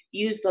hopefully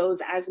use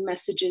those as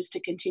messages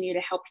to continue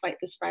to help fight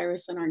this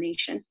virus in our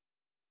nation.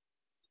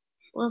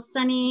 Well,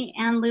 Sunny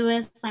and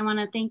Louis, I want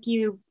to thank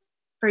you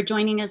for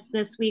joining us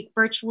this week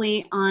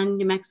virtually on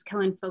New Mexico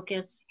in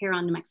Focus here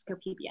on New Mexico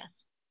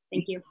PBS.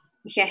 Thank you.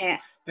 Yeah.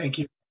 Thank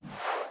you.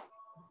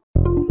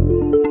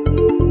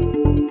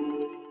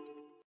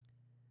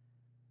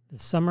 The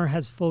summer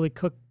has fully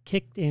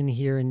kicked in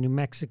here in New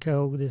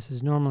Mexico. This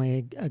is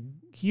normally a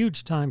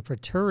huge time for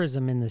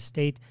tourism in the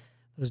state.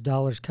 Those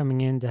dollars coming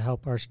in to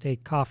help our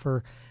state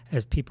coffer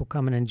as people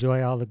come and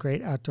enjoy all the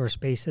great outdoor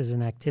spaces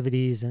and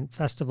activities and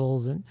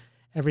festivals and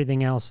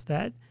everything else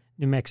that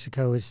New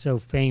Mexico is so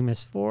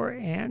famous for.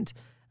 And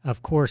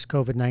of course,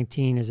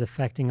 COVID-19 is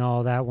affecting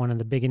all that. One of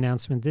the big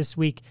announcements this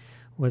week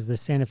was the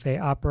Santa Fe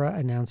Opera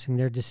announcing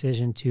their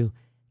decision to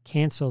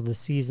cancel the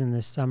season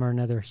this summer.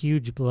 Another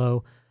huge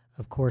blow.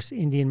 Of course,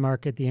 Indian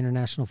Market, the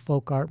International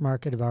Folk Art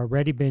Market, have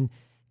already been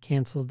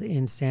canceled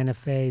in Santa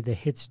Fe. The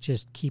hits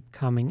just keep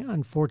coming,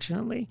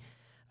 unfortunately.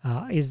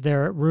 Is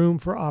there room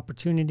for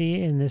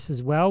opportunity in this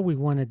as well? We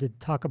wanted to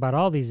talk about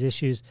all these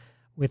issues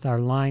with our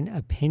line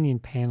opinion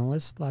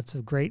panelists. Lots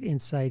of great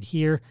insight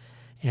here.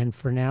 And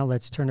for now,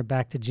 let's turn it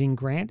back to Jean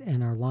Grant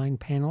and our line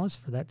panelists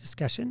for that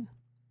discussion.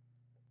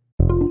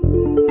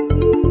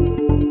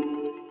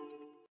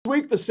 This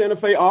week, the Santa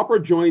Fe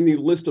Opera joined the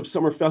list of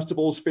summer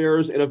festivals,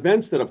 fairs, and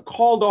events that have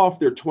called off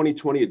their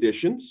 2020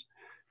 editions.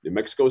 New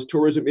Mexico's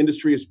tourism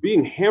industry is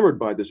being hammered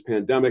by this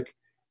pandemic,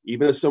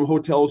 even as some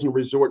hotels and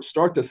resorts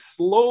start to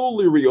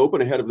slowly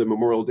reopen ahead of the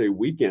Memorial Day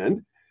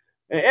weekend.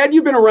 Ed,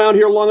 you've been around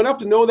here long enough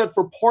to know that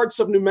for parts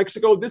of New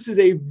Mexico, this is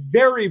a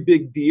very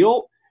big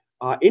deal.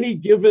 Any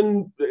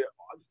given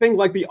thing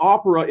like the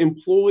opera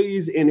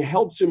employs and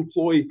helps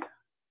employ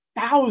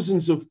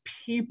thousands of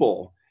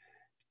people.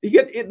 You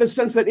get the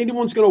sense that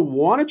anyone's going to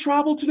want to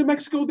travel to New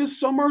Mexico this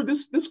summer.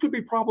 This could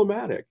be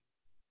problematic.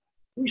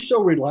 We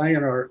so rely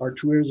on our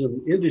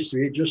tourism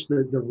industry, just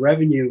the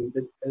revenue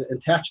and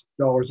tax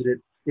dollars that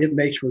it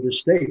makes for the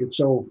state. It's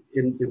so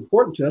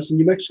important to us. And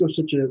New Mexico is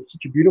such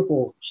a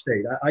beautiful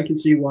state. I can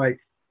see why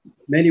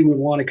many would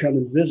want to come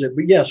and visit.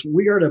 But yes,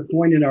 we are at a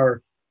point in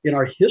our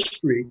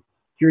history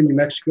here in New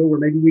Mexico where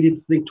maybe we need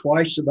to think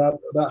twice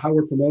about how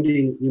we're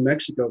promoting New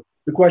Mexico.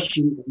 The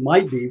question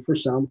might be for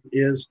some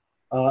is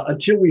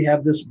until we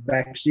have this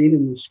vaccine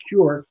and this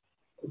cure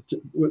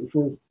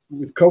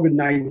with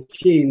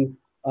COVID-19,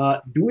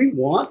 do we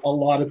want a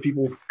lot of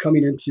people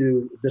coming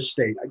into this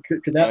state?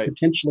 Could that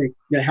potentially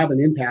have an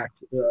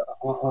impact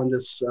on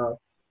this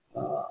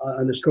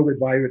COVID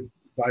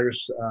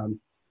virus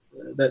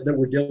that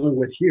we're dealing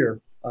with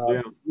here?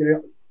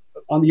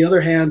 On the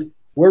other hand,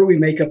 where do we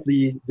make up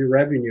the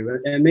revenue?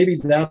 And maybe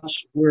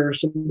that's where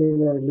some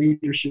of our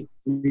leadership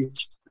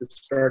needs to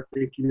start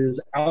thinking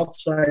is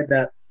outside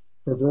that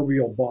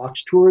proverbial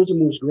box.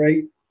 Tourism was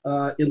great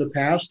in the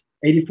past,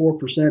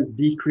 84%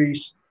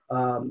 decrease.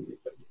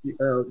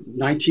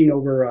 19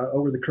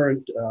 over the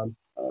current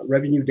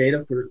revenue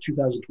data for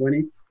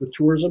 2020 with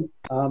tourism.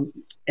 And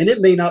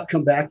it may not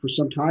come back for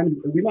some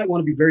time. We might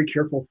want to be very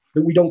careful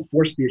that we don't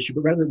force the issue,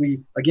 but rather that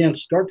we, again,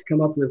 start to come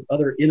up with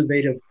other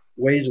innovative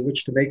ways in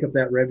which to make up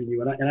that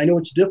revenue. And I know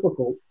it's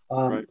difficult,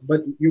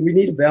 but we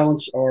need to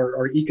balance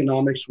our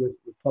economics with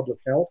public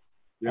health.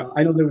 Yeah.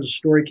 I know there was a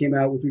story came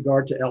out with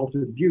regard to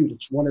Elephant Butte.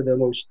 It's one of the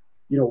most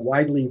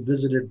widely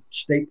visited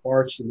state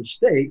parks in the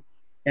state.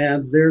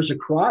 And there's a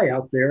cry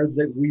out there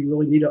that we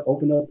really need to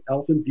open up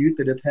Elephant Butte,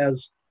 that it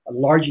has a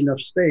large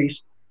enough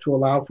space to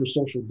allow for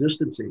social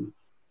distancing.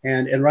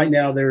 And right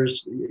now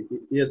it's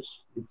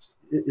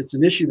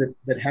an issue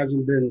that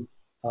hasn't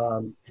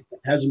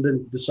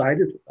been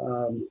decided,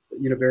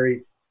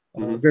 very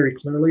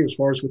clearly as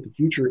far as what the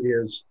future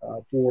is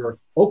for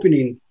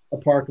opening a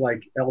park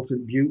like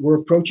Elephant Butte. We're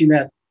approaching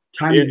that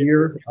time of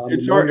year.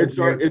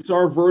 It's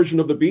our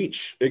version of the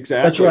beach.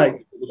 Exactly. That's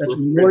right. That's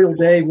Memorial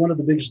Day, one of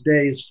the biggest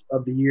days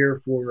of the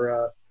year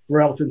for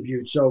Elephant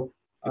Butte. So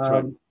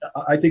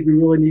I think we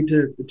really need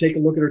to take a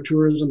look at our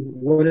tourism,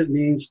 what it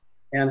means,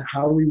 and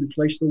how we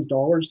replace those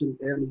dollars,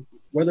 and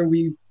whether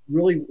we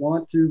really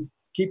want to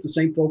keep the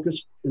same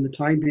focus in the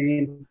time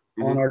being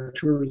on our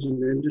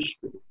tourism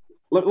industry.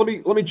 Let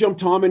me jump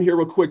Tom in here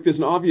real quick. There's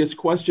an obvious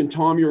question.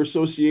 Tom, your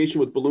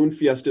association with Balloon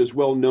Fiesta is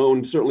well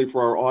known, certainly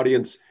for our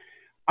audience.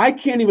 I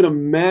can't even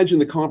imagine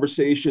the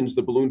conversations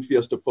the Balloon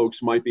Fiesta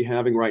folks might be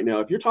having right now.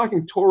 If you're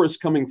talking tourists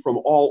coming from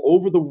all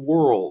over the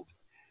world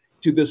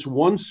to this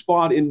one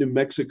spot in New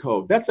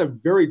Mexico, that's a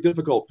very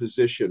difficult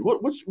position.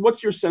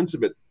 What's your sense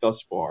of it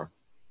thus far?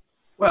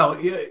 Well,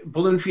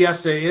 Balloon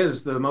Fiesta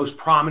is the most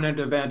prominent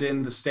event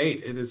in the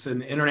state. It is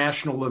an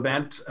international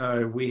event.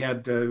 We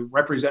had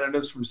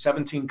representatives from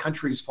 17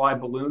 countries fly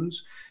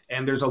balloons,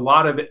 and there's a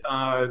lot of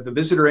the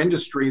visitor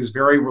industry is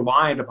very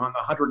reliant upon the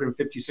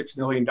 $156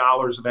 million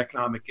of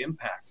economic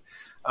impact.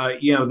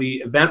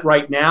 The event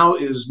right now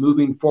is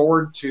moving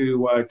forward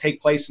to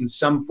take place in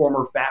some form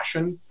or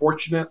fashion.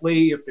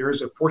 Fortunately, if there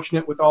is a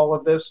fortunate with all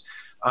of this,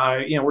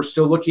 we're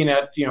still looking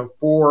at 4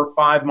 or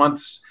 5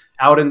 months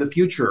out in the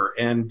future.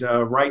 And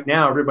right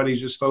now, everybody's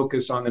just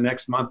focused on the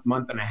next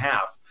month and a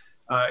half.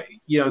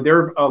 There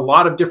are a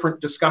lot of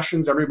different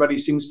discussions. Everybody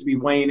seems to be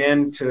weighing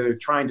in to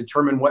try and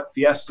determine what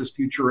Fiesta's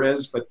future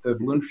is. But the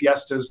Balloon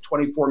Fiesta's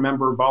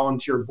 24-member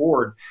volunteer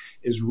board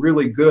is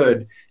really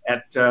good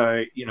at,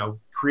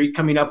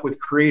 coming up with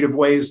creative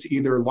ways to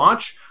either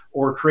launch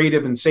or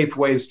creative and safe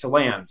ways to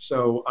land.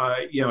 So,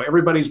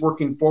 everybody's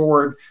working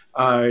forward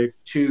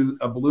to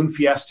a balloon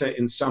fiesta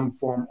in some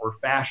form or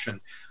fashion.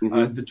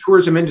 Mm-hmm. The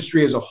tourism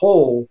industry as a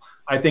whole,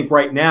 I think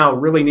right now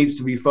really needs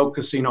to be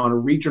focusing on a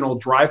regional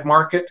drive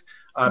market,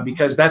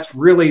 because that's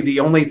really the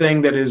only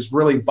thing that is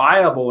really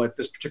viable at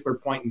this particular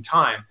point in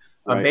time.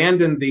 Right.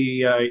 Abandon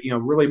the,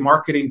 really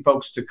marketing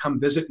folks to come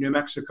visit New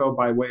Mexico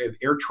by way of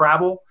air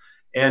travel.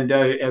 And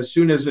as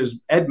soon as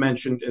Ed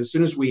mentioned, as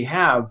soon as we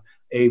have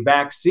a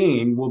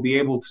vaccine, we'll be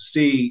able to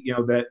see,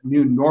 that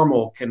new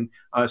normal can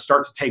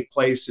start to take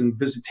place, and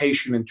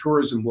visitation and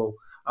tourism will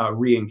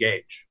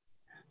re-engage.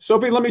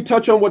 Sophie, let me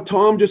touch on what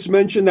Tom just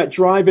mentioned, that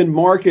drive-in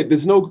market.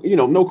 There's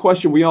no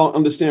question, we all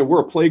understand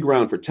we're a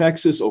playground for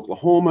Texas,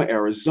 Oklahoma,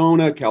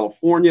 Arizona,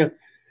 California,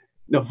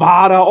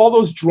 Nevada, all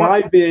those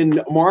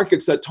drive-in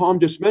markets that Tom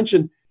just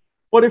mentioned.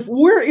 But if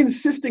we're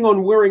insisting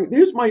on wearing,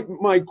 here's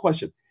my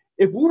question.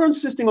 If we're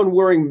insisting on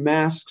wearing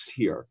masks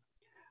here,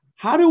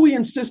 how do we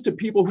insist to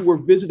people who are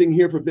visiting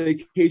here for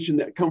vacation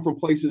that come from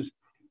places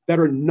that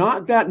are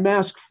not that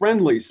mask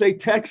friendly, say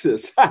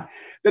Texas, that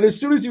as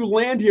soon as you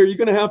land here, you're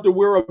going to have to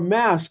wear a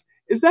mask?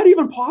 Is that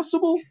even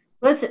possible?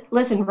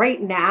 Listen, right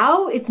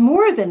now, it's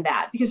more than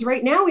that, because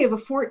right now we have a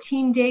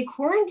 14-day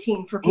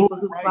quarantine for people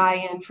who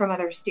fly in from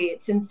other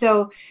states. And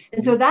so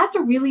that's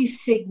a really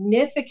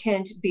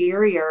significant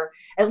barrier,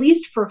 at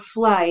least for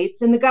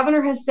flights. And the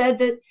governor has said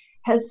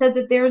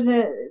that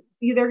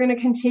they're going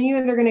to continue,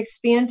 and they're going to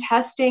expand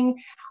testing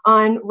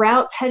on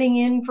routes heading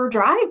in for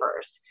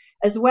drivers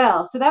as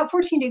well. So that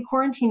 14-day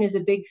quarantine is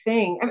a big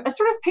thing. I'm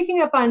sort of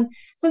picking up on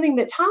something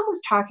that Tom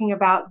was talking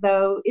about,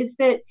 though, is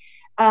that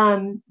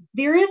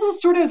there is a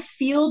sort of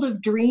field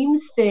of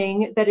dreams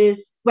thing that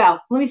is,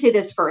 well, let me say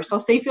this first. I'll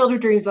say field of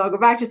dreams, and I'll go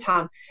back to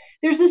Tom.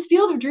 There's this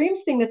field of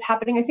dreams thing that's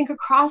happening, I think,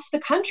 across the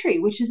country,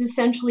 which is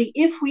essentially,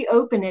 if we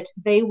open it,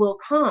 they will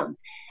come.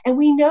 And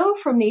we know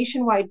from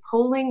nationwide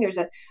polling, there's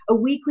a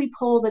weekly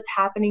poll that's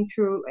happening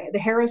through the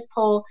Harris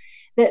poll,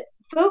 that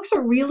folks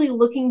are really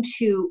looking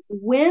to,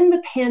 when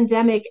the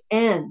pandemic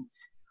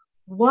ends,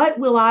 what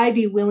will I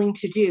be willing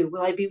to do?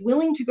 Will I be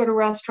willing to go to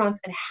restaurants,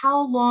 and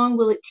how long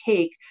will it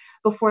take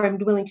before I'm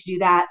willing to do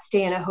that,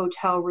 stay in a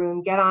hotel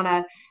room, get on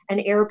an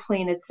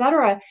airplane, et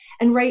cetera?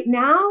 And right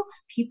now,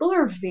 people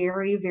are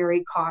very,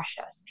 very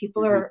cautious.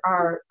 People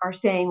are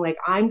saying, like,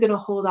 I'm going to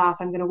hold off.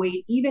 I'm going to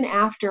wait even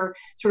after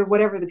sort of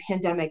whatever the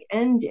pandemic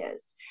end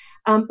is.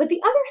 But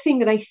the other thing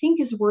that I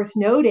think is worth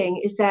noting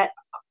is that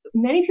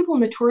many people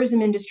in the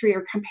tourism industry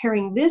are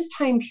comparing this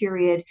time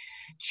period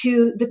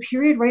to the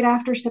period right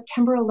after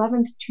September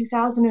 11th,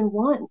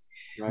 2001,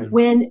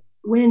 right,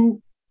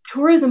 when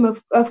tourism,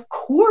 of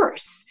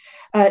course,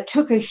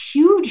 took a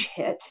huge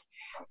hit.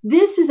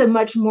 This is a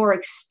much more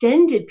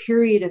extended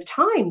period of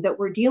time that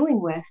we're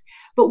dealing with.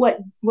 But what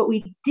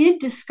we did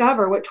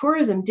discover, what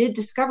tourism did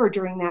discover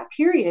during that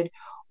period,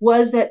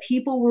 was that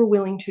people were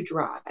willing to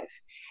drive.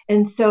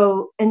 And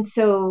so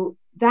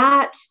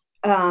that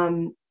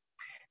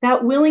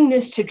that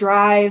willingness to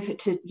drive,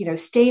 to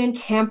stay in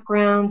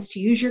campgrounds, to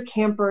use your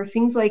camper,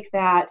 things like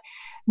that.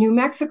 New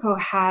Mexico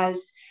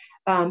has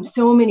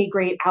so many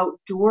great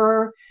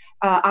outdoor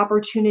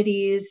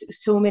opportunities,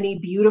 so many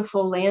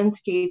beautiful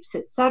landscapes,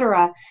 et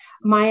cetera.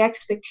 My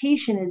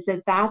expectation is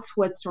that that's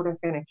what's sort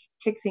of going to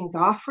kick things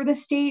off for the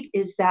state,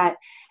 is that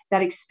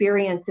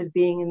experience of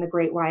being in the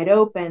great wide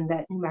open,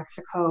 that New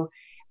Mexico,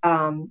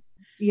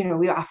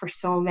 we offer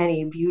so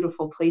many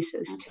beautiful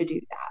places to do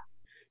that.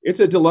 It's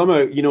a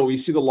dilemma. We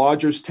see the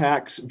lodger's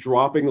tax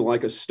dropping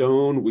like a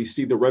stone. We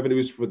see the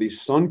revenues for the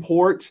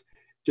Sunport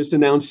just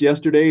announced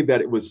yesterday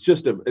that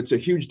it's a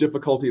huge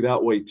difficulty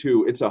that way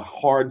too. It's a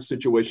hard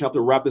situation. I have to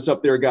wrap this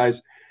up there,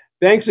 guys.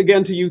 Thanks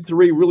again to you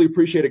three. Really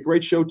appreciate it.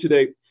 Great show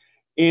today,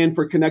 and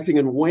for connecting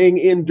and weighing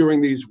in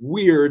during these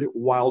weird,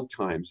 wild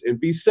times. And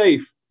be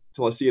safe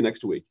till I see you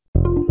next week.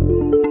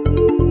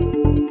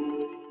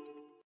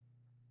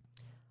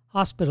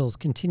 Hospitals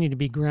continue to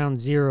be ground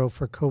zero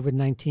for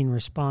COVID-19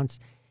 response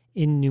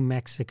in New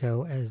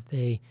Mexico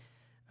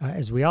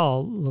as we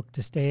all look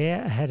to stay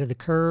ahead of the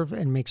curve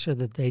and make sure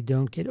that they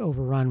don't get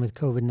overrun with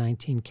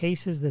COVID-19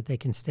 cases, that they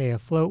can stay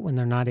afloat when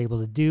they're not able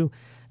to do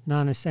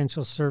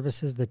non-essential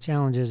services. The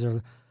challenges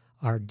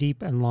are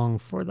deep and long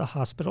for the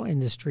hospital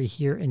industry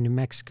here in New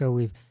Mexico.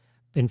 We've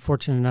been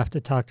fortunate enough to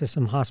talk to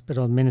some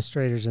hospital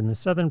administrators in the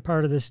southern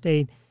part of the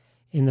state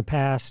in the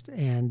past,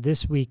 and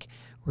this week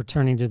we're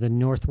turning to the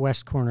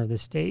northwest corner of the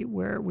state,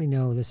 where we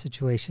know the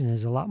situation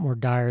is a lot more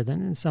dire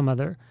than in some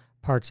other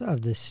parts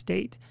of the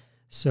state.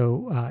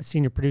 So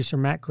senior producer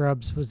Matt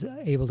Grubbs was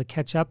able to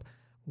catch up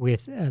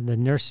with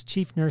the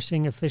chief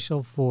nursing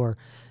official for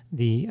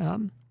the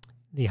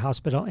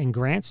hospital in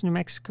Grants, New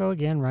Mexico,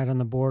 again, right on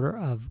the border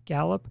of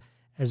Gallup,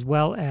 as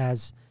well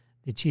as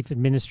the chief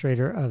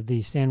administrator of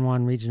the San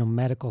Juan Regional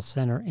Medical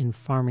Center in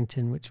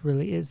Farmington, which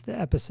really is the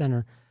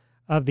epicenter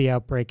of the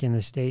outbreak in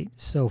the state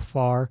so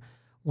far.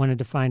 Wanted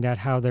to find out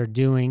how they're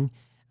doing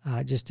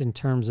just in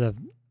terms of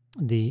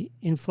the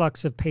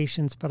influx of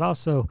patients, but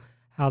also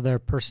how their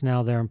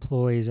personnel, their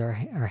employees are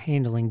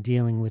handling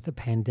dealing with a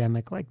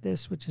pandemic like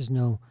this, which is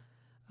no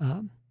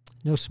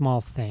no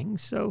small thing.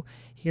 So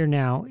here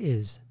now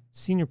is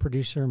senior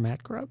producer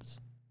Matt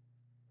Grubbs.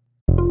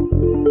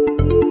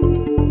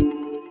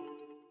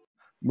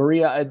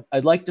 Maria,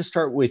 I'd like to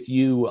start with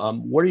you.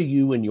 What are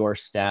you and your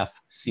staff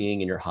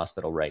seeing in your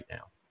hospital right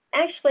now?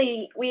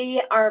 Actually,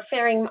 we are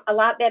faring a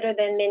lot better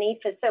than many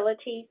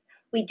facilities.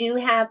 We do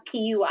have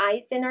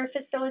PUIs in our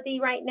facility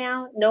right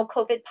now, no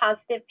COVID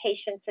positive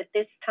patients at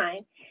this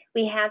time.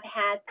 We have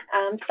had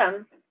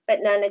some, but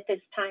none at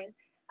this time.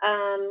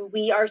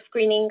 We are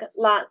screening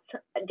lots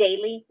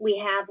daily. We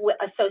have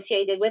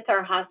associated with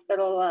our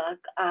hospital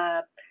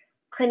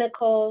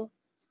critical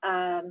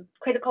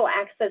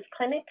access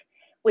clinic,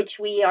 which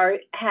we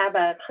have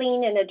a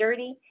clean and a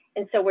dirty.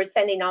 And so we're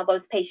sending all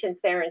those patients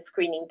there and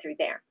screening through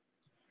there.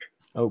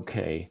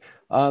 Okay.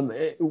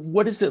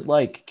 What is it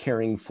like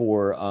caring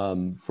for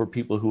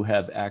people who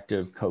have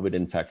active COVID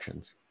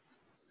infections?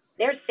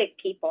 They're sick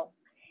people.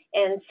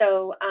 And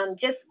so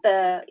just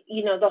the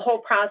whole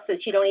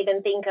process, you don't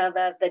even think of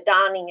the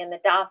donning and the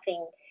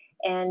doffing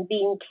and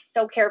being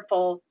so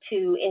careful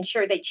to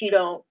ensure that you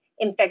don't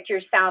infect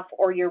yourself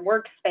or your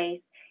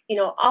workspace.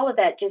 All of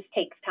that just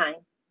takes time.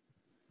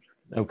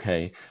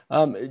 Okay.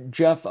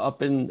 Jeff,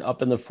 up in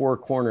the Four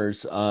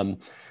Corners,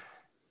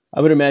 I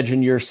would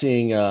imagine you're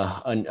seeing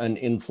an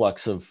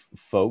influx of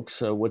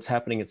folks. What's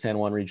happening at San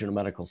Juan Regional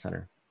Medical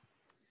Center?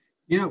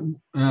 Yeah,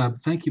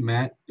 thank you,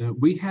 Matt.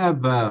 We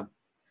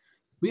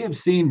have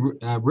seen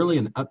really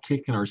an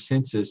uptick in our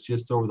census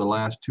just over the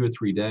last 2 or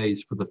 3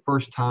 days for the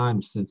first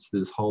time since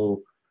this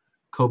whole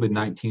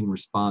COVID-19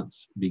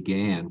 response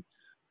began.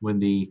 When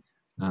the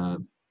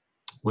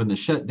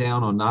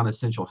shutdown on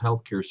non-essential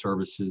healthcare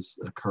services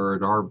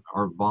occurred,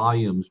 our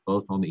volumes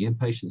both on the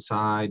inpatient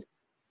side,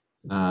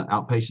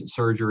 outpatient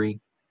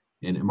surgery,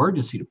 and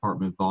emergency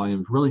department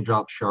volumes really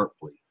dropped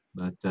sharply.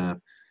 But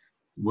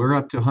we're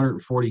up to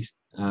 140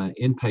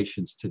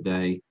 inpatients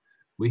today.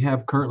 We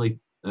have currently,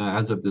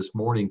 as of this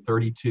morning,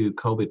 32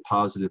 COVID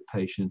positive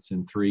patients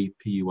and 3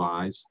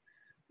 PUIs.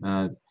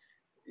 And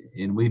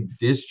we've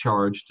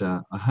discharged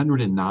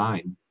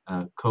 109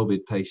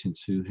 COVID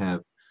patients who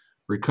have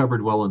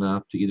recovered well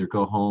enough to either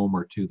go home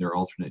or to their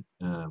alternate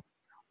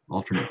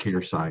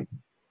care site.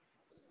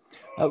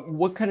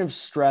 What kind of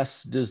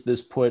stress does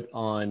this put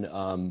on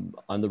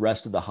the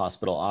rest of the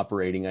hospital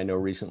operating? I know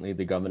recently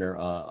the governor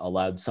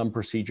allowed some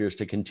procedures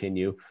to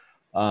continue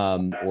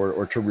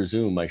or to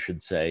resume, I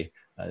should say,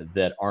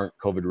 that aren't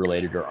COVID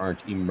related or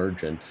aren't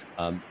emergent.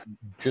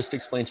 Just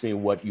explain to me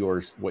what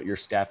your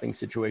staffing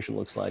situation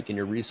looks like and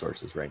your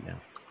resources right now.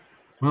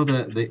 Well,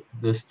 the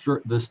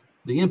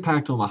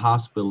impact on the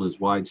hospital is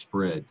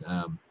widespread.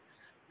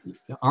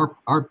 Our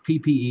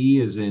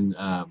PPE is in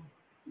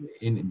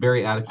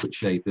very adequate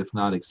shape, if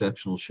not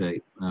exceptional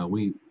shape.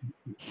 We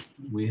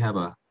have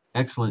an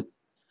excellent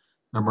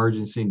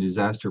emergency and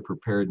disaster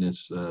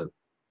preparedness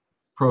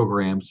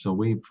program, so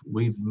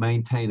we've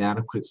maintained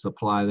adequate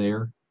supply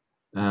there.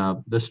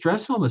 The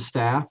stress on the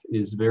staff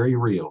is very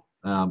real.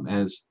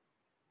 As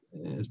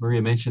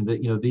Maria mentioned,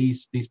 that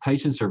these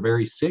patients are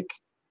very sick,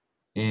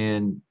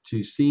 and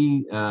to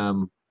see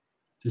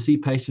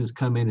patients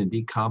come in and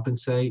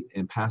decompensate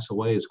and pass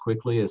away as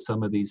quickly as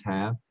some of these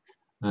have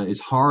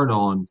is hard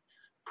on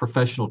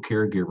professional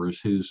caregivers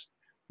whose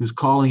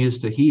calling is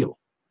to heal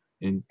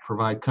and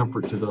provide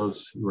comfort to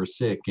those who are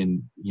sick.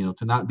 And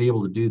to not be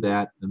able to do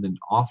that, and then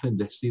often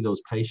to see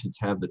those patients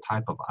have the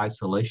type of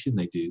isolation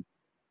they do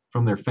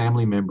from their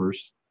family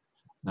members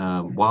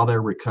while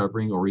they're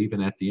recovering or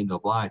even at the end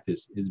of life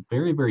is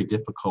very, very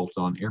difficult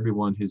on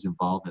everyone who's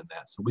involved in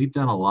that. So we've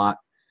done a lot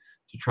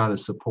to try to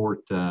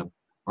support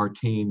our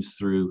teams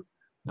through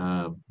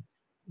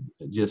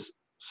just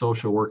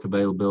social work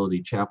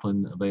availability,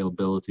 chaplain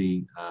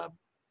availability.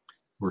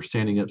 We're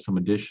standing up some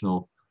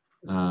additional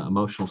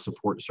emotional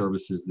support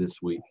services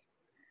this week.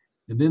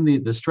 And then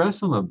the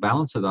stress on the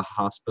balance of the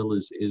hospital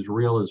is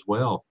real as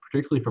well,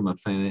 particularly from a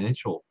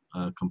financial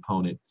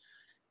component.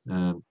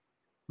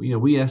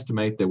 We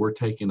estimate that we're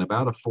taking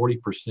about a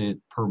 40%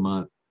 per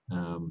month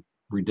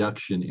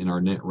reduction in our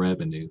net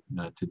revenue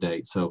to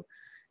date. So,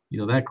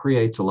 that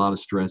creates a lot of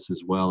stress,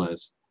 as well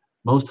as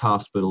most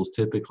hospitals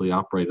typically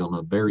operate on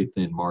a very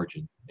thin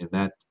margin, and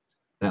that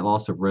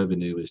loss of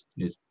revenue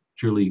is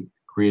truly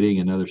creating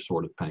another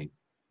sort of pain.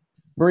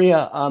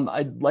 Maria,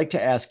 I'd like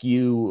to ask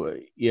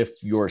you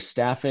if your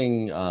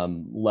staffing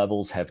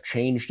levels have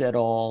changed at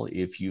all,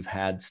 if you've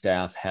had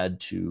staff have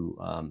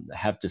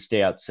to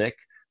stay out sick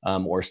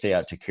or stay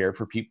out to care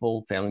for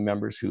people, family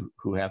members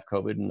who have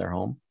COVID in their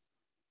home.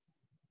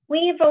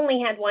 We've only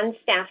had one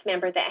staff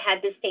member that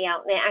had to stay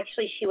out, and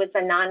actually she was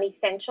a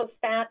non-essential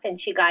staff, and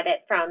she got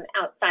it from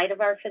outside of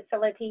our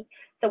facility.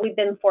 So we've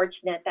been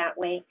fortunate that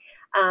way.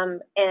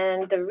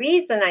 And the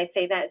reason I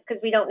say that is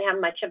because we don't have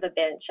much of a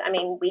bench. I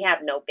mean, we have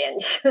no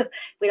bench.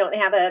 We don't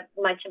have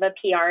much of a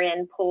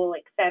PRN pool,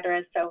 et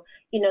cetera. So,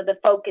 the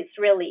focus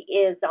really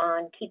is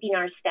on keeping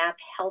our staff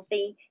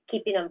healthy,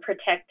 keeping them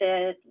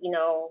protected,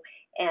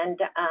 and,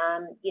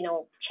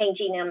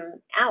 changing them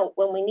out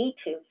when we need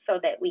to so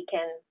that we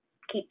can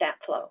keep that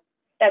flow.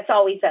 That's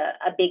always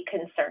a big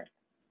concern.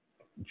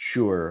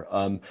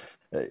 Sure.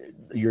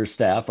 Your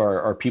staff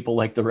are people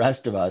like the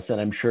rest of us, and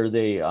I'm sure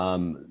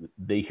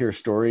they hear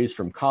stories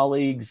from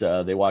colleagues.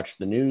 They watch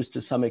the news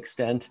to some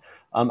extent.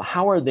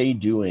 How are they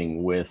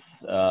doing with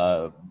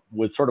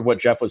sort of what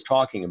Jeff was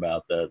talking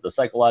about, the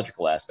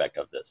psychological aspect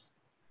of this?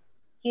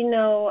 You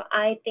know,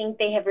 I think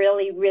they have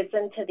really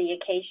risen to the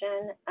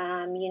occasion.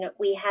 You know,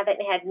 we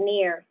haven't had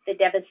near the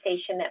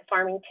devastation that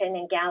Farmington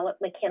and Gallup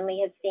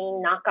McKinley has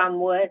seen, knock on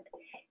wood.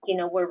 You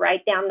know, we're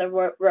right down the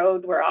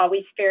road. We're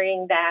always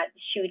fearing that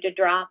shoe to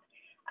drop.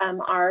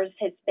 Ours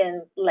has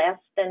been less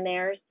than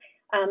theirs.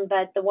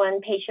 But the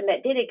one patient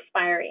that did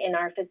expire in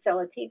our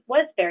facility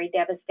was very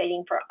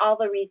devastating for all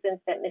the reasons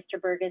that Mr.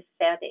 Burgess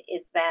said,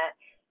 is that,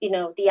 you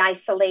know, the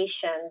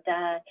isolation,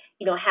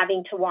 you know,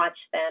 having to watch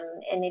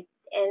them, and it's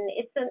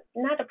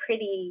not a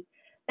pretty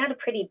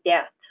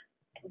death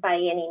by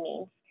any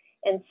means.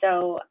 And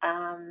so,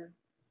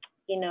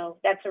 you know,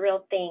 that's a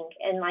real thing.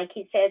 And like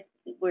he said,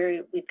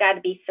 we've got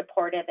to be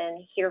supportive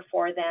and here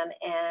for them,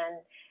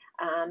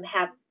 and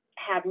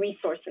have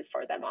resources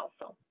for them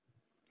also.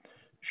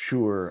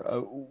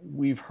 Sure.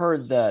 We've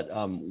heard that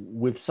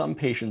with some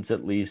patients,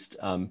 at least,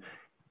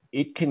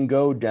 it can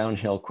go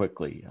downhill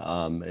quickly,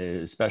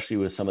 especially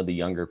with some of the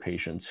younger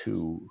patients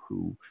who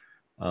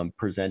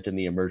present in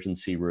the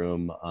emergency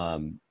room,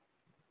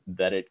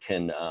 that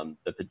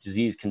the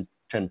disease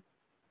can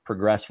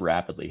progress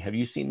rapidly. Have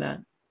you seen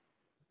that?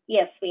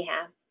 Yes, we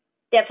have.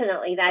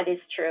 Definitely, that is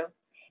true.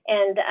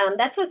 And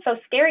that's what's so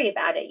scary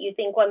about it. You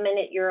think one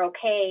minute you're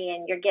okay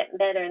and you're getting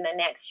better, and the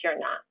next you're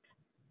not.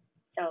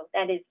 So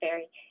that is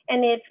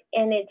and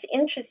it's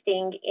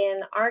interesting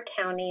in our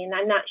county, and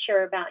I'm not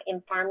sure about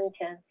in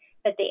Farmington,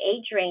 but the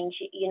age range,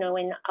 you know,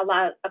 in a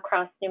lot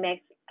across New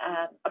Mexico,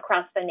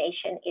 across the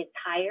nation, is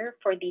higher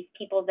for these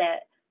people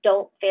that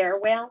don't fare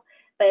well.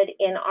 But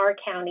in our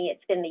county,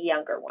 it's been the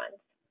younger ones,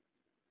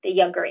 the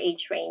younger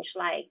age range,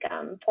 like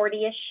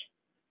 40-ish.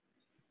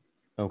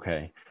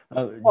 Okay.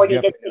 40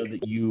 Jeff, to I know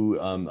that you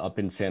up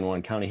in San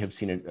Juan County have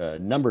seen a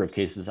number of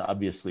cases,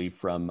 obviously,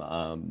 from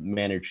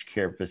managed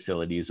care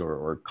facilities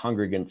or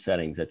congregant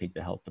settings, I think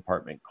the health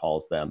department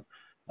calls them.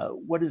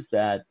 What has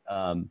that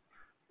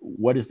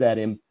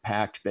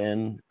impact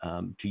been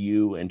to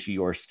you and to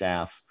your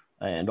staff?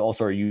 And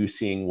also, are you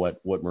seeing what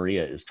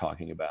Maria is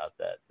talking about,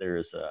 that there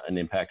is an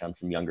impact on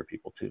some younger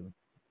people too?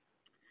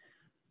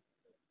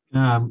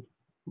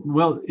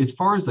 Well, as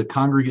far as the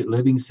congregate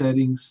living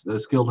settings,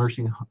 skilled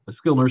nursing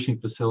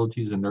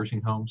facilities and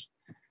nursing homes,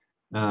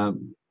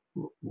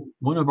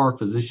 one of our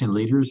physician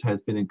leaders has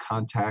been in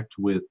contact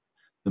with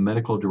the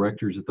medical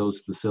directors at those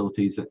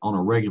facilities on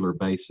a regular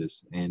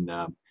basis. And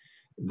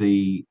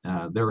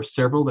there are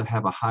several that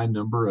have a high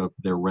number of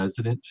their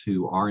residents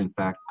who are in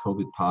fact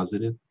COVID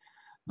positive.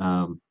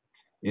 And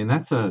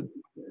that's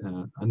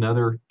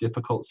another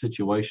difficult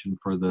situation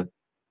for the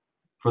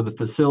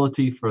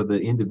facility, for the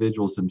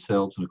individuals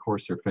themselves, and of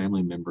course their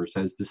family members,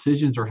 as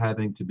decisions are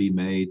having to be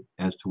made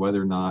as to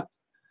whether or not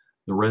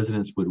the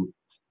residents would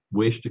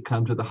wish to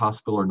come to the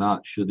hospital or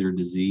not, should their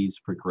disease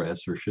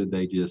progress, or should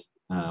they just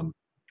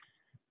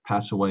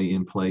pass away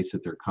in place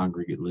at their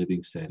congregate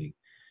living setting.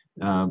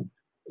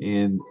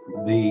 And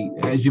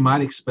as you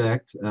might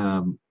expect,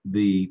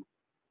 there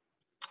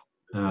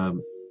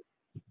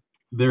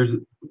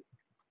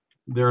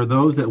are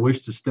those that wish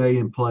to stay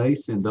in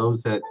place, and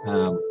those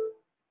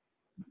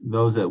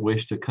that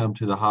wish to come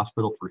to the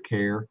hospital for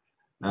care.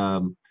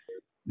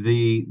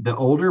 The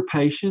older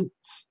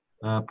patients,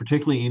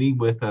 particularly any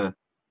with a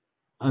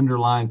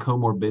underlying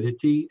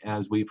comorbidity,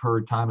 as we've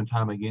heard time and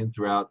time again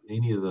throughout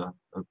any of the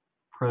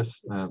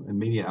press and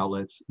media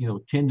outlets, you know,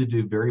 tend to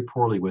do very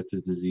poorly with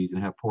this disease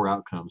and have poor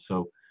outcomes.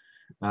 So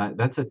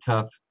that's a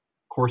tough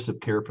course of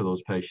care for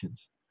those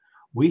patients.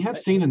 We have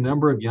seen a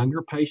number of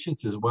younger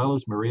patients, as well,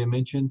 as Maria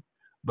mentioned,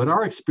 but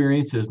our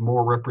experience is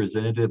more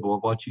representative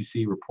of what you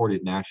see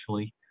reported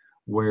nationally,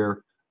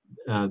 where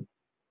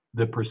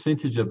the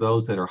percentage of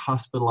those that are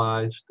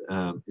hospitalized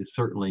is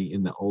certainly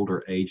in the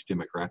older age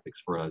demographics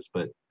for us,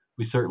 but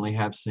we certainly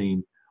have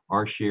seen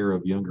our share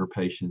of younger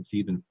patients,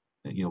 even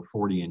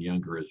 40 and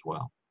younger as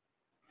well.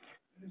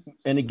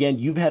 And again,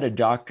 you've had a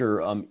doctor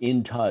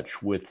in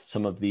touch with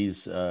some of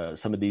these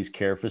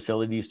care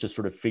facilities to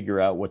sort of figure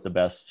out what the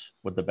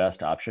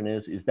best option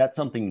is. Is that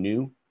something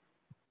new?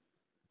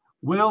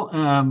 Well,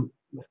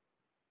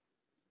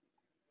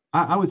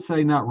 I would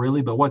say not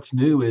really, but what's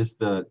new is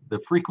the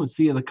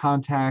frequency of the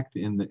contact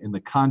and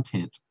the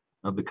content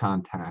of the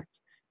contact.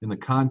 In the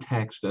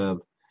context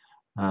of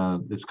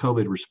this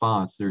COVID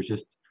response, there's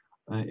just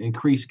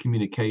increased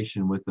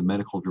communication with the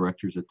medical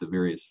directors at the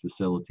various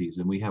facilities.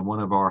 And we have one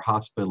of our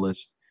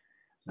hospitalists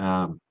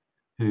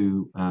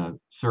who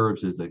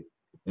serves as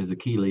a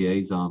key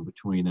liaison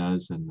between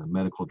us and the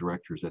medical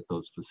directors at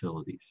those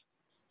facilities.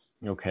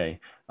 Okay.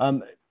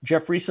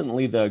 Jeff,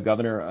 recently the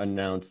governor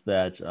announced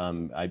that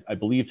I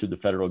believe through the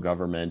federal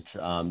government,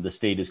 the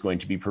state is going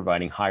to be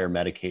providing higher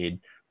Medicaid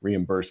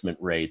reimbursement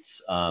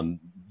rates.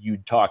 You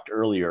talked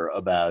earlier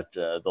about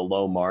the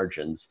low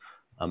margins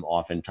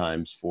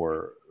oftentimes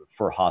for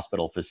for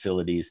hospital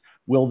facilities.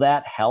 Will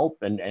that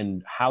help?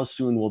 And how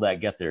soon will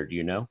that get there? Do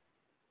you know?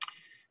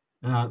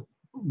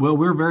 Well,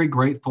 we're very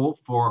grateful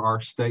for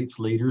our state's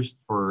leaders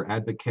for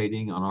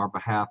advocating on our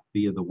behalf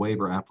via the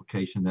waiver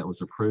application that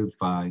was approved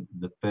by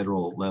the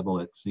federal level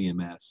at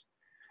CMS.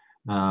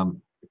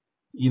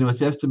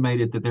 It's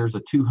estimated that there's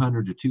a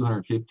 $200 to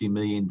 $250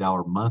 million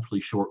monthly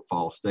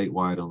shortfall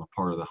statewide on the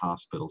part of the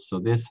hospital. So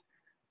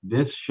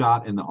this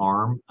shot in the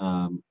arm,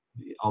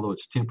 although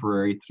it's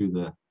temporary through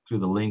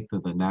the length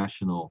of the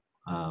national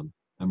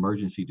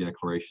emergency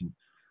declaration,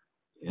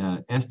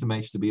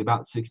 estimates to be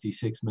about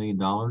 $66 million.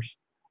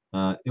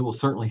 It will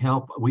certainly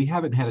help. We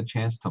haven't had a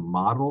chance to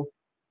model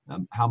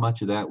how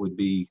much of that would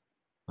be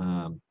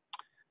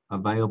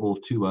available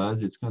to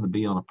us. It's going to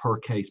be on a per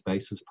case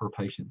basis, per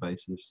patient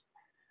basis.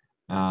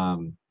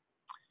 And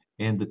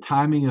the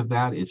timing of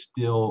that is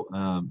still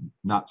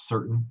not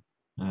certain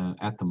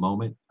at the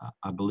moment.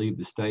 I believe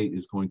the state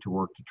is going to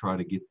work to try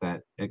to get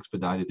that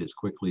expedited as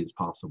quickly as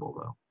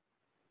possible,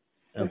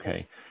 though.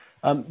 Okay.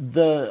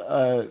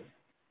 The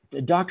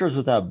Doctors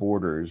Without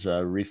Borders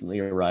recently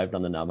arrived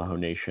on the Navajo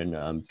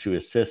Nation to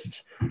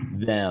assist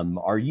them.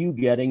 Are you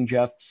getting,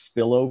 Jeff,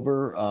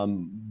 spillover,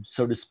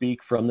 so to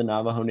speak, from the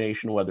Navajo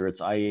Nation, whether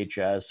it's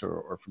IHS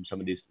or from some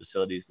of these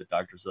facilities that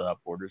Doctors Without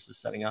Borders is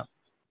setting up?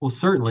 Well,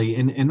 certainly,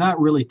 and not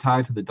really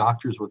tied to the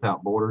Doctors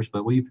Without Borders,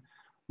 but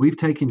we've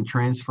taken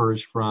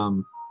transfers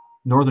from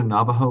Northern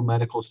Navajo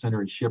Medical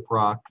Center in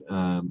Shiprock,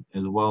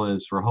 as well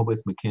as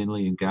Rehoboth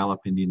McKinley and Gallup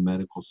Indian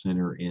Medical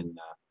Center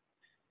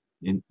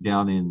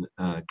down in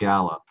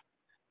Gallup,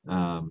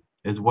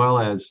 as well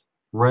as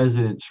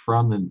residents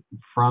from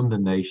the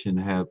nation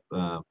have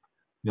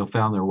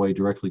found their way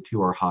directly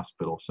to our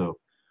hospital. So,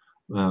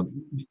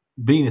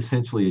 being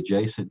essentially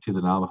adjacent to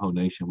the Navajo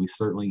Nation, we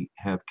certainly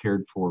have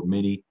cared for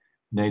many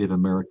Native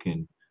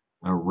American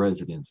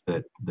residents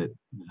that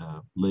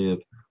live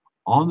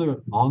on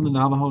the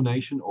Navajo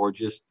Nation, or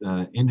just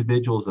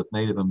individuals of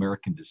Native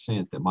American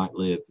descent that might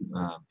live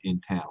in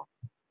town.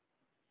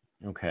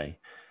 Okay.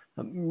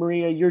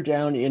 Maria, you're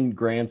down in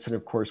Grants, and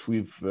of course,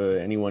 we've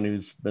anyone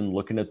who's been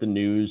looking at the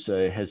news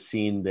has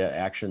seen the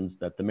actions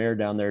that the mayor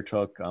down there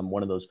took. I'm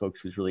one of those folks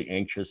who's really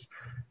anxious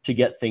to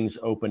get things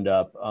opened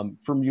up.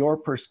 From your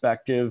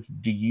perspective,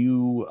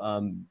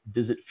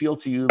 does it feel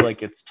to you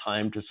like it's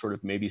time to sort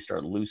of maybe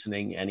start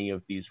loosening any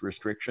of these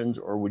restrictions,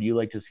 or would you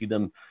like to see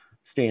them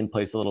stay in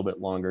place a little bit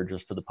longer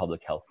just for the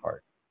public health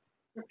part?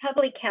 For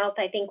public health,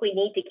 I think we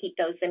need to keep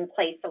those in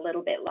place a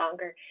little bit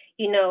longer.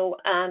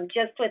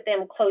 Just with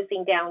them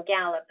closing down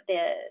Gallup,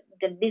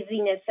 the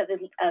busyness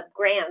of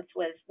Grants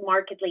was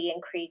markedly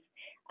increased.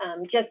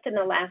 Just in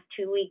the last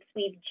 2 weeks,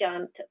 we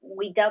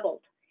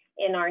doubled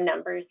in our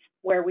numbers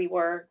where we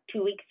were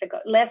 2 weeks ago,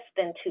 less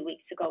than 2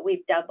 weeks ago,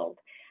 we've doubled.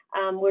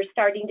 We're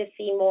starting to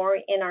see more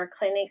in our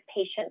clinics,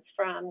 patients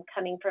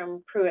coming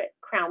from Pruitt,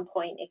 Crown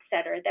Point, et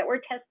cetera, that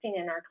we're testing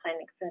in our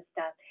clinics and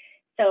stuff.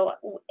 So,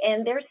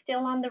 and they're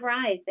still on the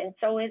rise, and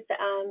so is,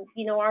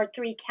 our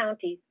 3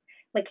 counties,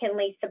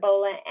 McKinley,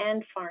 Cibola,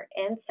 and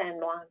San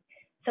Juan.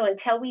 So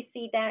until we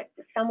see that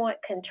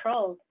somewhat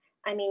controlled,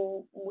 I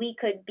mean, we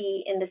could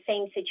be in the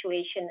same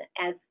situation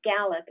as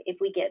Gallup if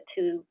we get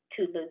too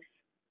loose.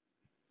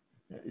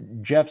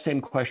 Jeff,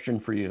 same question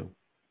for you.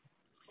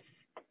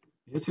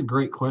 It's a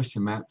great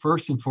question, Matt.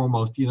 First and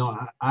foremost,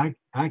 I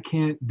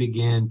can't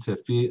begin to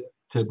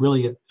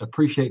really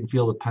appreciate and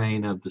feel the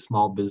pain of the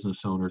small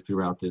business owner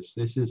throughout this.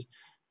 This is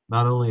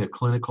not only a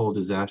clinical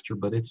disaster,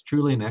 but it's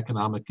truly an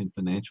economic and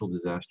financial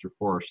disaster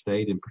for our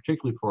state, and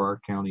particularly for our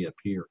county up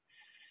here.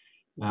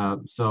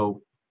 My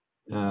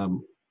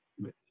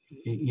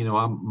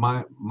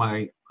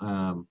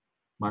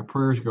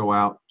prayers go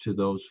out to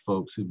those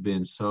folks who've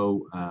been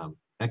so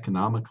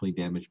economically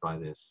damaged by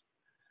this.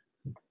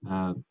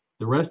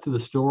 The rest of the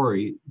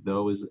story,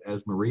 though, is,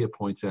 as Maria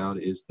points out,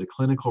 is the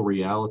clinical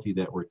reality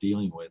that we're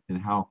dealing with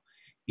and how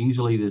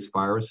easily this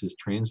virus is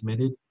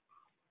transmitted.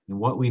 And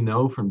what we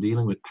know from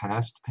dealing with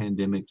past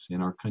pandemics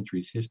in our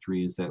country's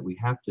history is that we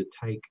have to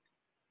take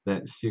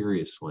that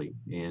seriously.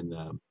 And,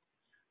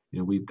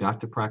 we've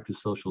got to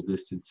practice social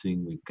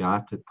distancing. We've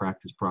got to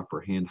practice proper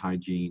hand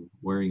hygiene,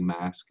 wearing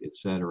masks,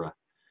 etc.,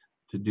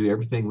 to do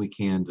everything we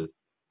can to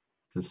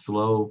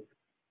slow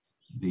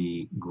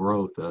the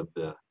growth of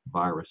the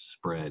virus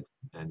spread.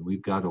 And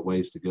we've got a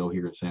ways to go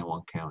here in San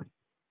Juan County.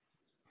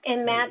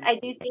 And Matt, I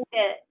do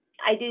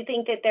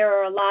think that there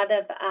are a lot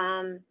of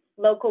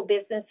local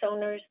business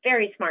owners,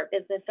 very smart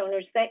business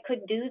owners, that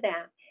could do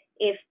that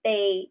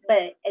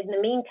but in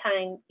the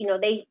meantime,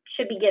 they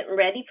should be getting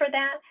ready for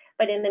that.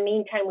 But in the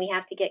meantime, we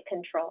have to get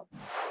control.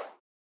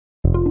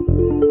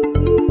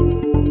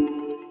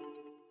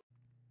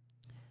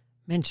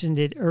 Mentioned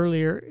it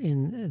earlier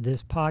in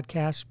this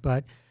podcast,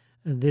 but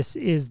this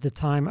is the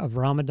time of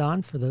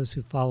Ramadan for those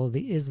who follow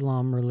the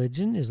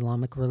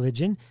Islamic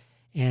religion.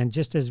 And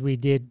just as we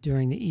did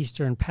during the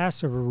Easter and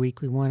Passover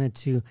week, we wanted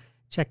to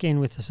check in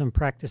with some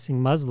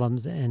practicing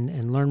Muslims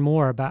and learn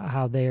more about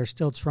how they are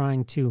still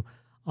trying to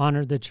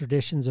honor the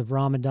traditions of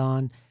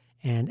Ramadan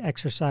and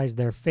exercise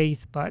their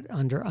faith, but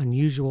under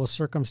unusual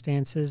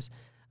circumstances.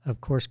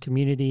 Of course,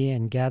 community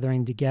and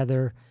gathering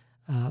together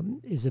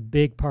is a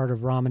big part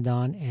of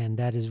Ramadan, and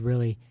that is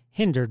really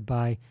hindered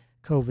by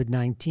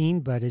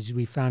COVID-19. But as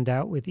we found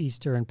out with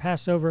Easter and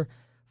Passover,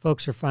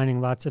 folks are finding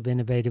lots of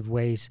innovative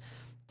ways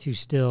to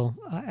still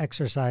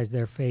exercise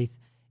their faith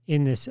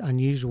in this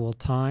unusual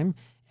time.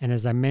 And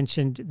as I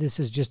mentioned, this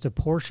is just a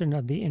portion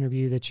of the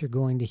interview that you're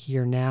going to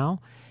hear now.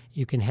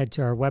 You can head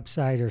to our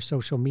website or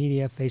social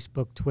media,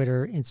 Facebook,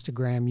 Twitter,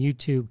 Instagram,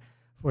 YouTube,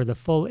 for the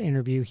full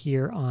interview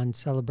here on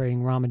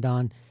celebrating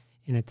Ramadan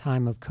in a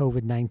time of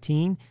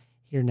COVID-19.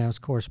 Here now is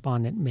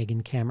correspondent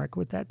Megan Kamerick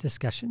with that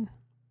discussion.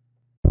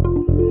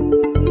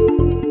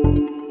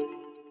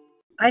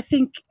 I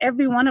think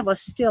every one of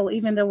us still,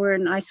 even though we're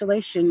in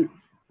isolation,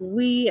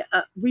 we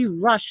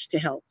rush to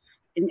help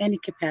in any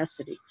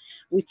capacity.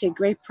 We take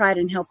great pride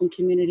in helping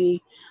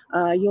community.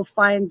 You'll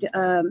find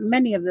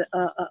many of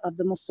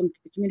the Muslim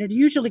community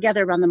usually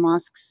gather around the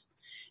mosques,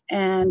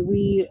 and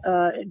we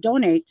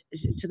donate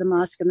to the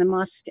mosque, and the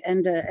mosque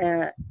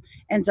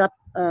ends up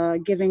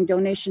giving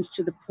donations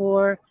to the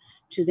poor,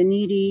 to the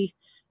needy,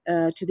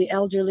 to the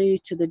elderly,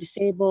 to the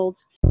disabled.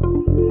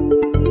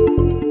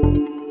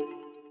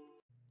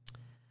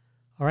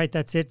 All right,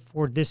 that's it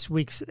for this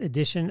week's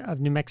edition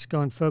of New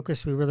Mexico in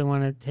Focus. We really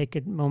want to take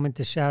a moment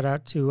to shout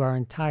out to our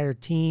entire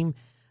team,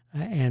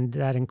 and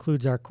that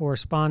includes our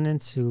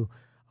correspondents who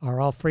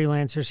are all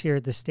freelancers here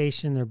at the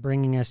station. They're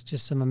bringing us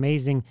just some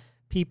amazing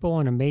people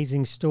and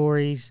amazing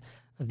stories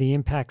of the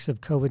impacts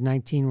of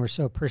COVID-19. We're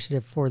so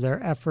appreciative for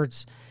their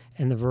efforts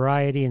and the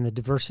variety and the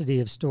diversity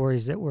of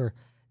stories that we're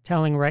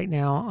telling right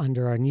now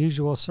under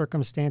unusual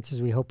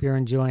circumstances. We hope you're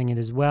enjoying it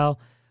as well.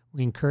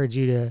 We encourage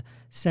you to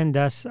send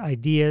us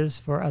ideas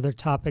for other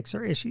topics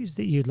or issues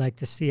that you'd like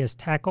to see us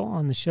tackle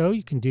on the show.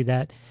 You can do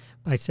that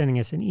by sending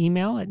us an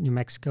email at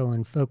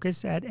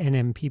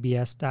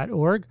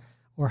newmexicoinfocus@nmpbs.org,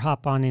 or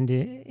hop on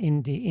into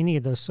any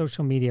of those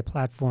social media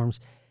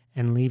platforms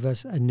and leave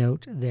us a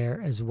note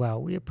there as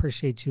well. We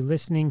appreciate you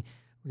listening.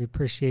 We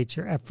appreciate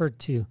your effort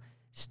to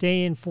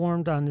stay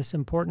informed on this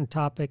important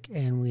topic,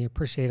 and we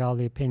appreciate all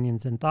the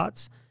opinions and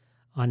thoughts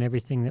on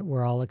everything that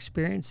we're all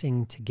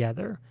experiencing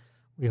together.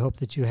 We hope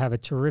that you have a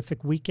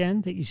terrific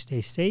weekend, that you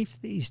stay safe,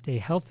 that you stay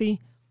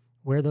healthy,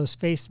 wear those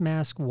face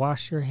masks,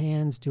 wash your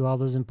hands, do all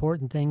those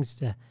important things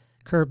to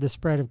curb the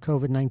spread of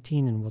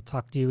COVID-19, and we'll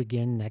talk to you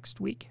again next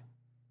week.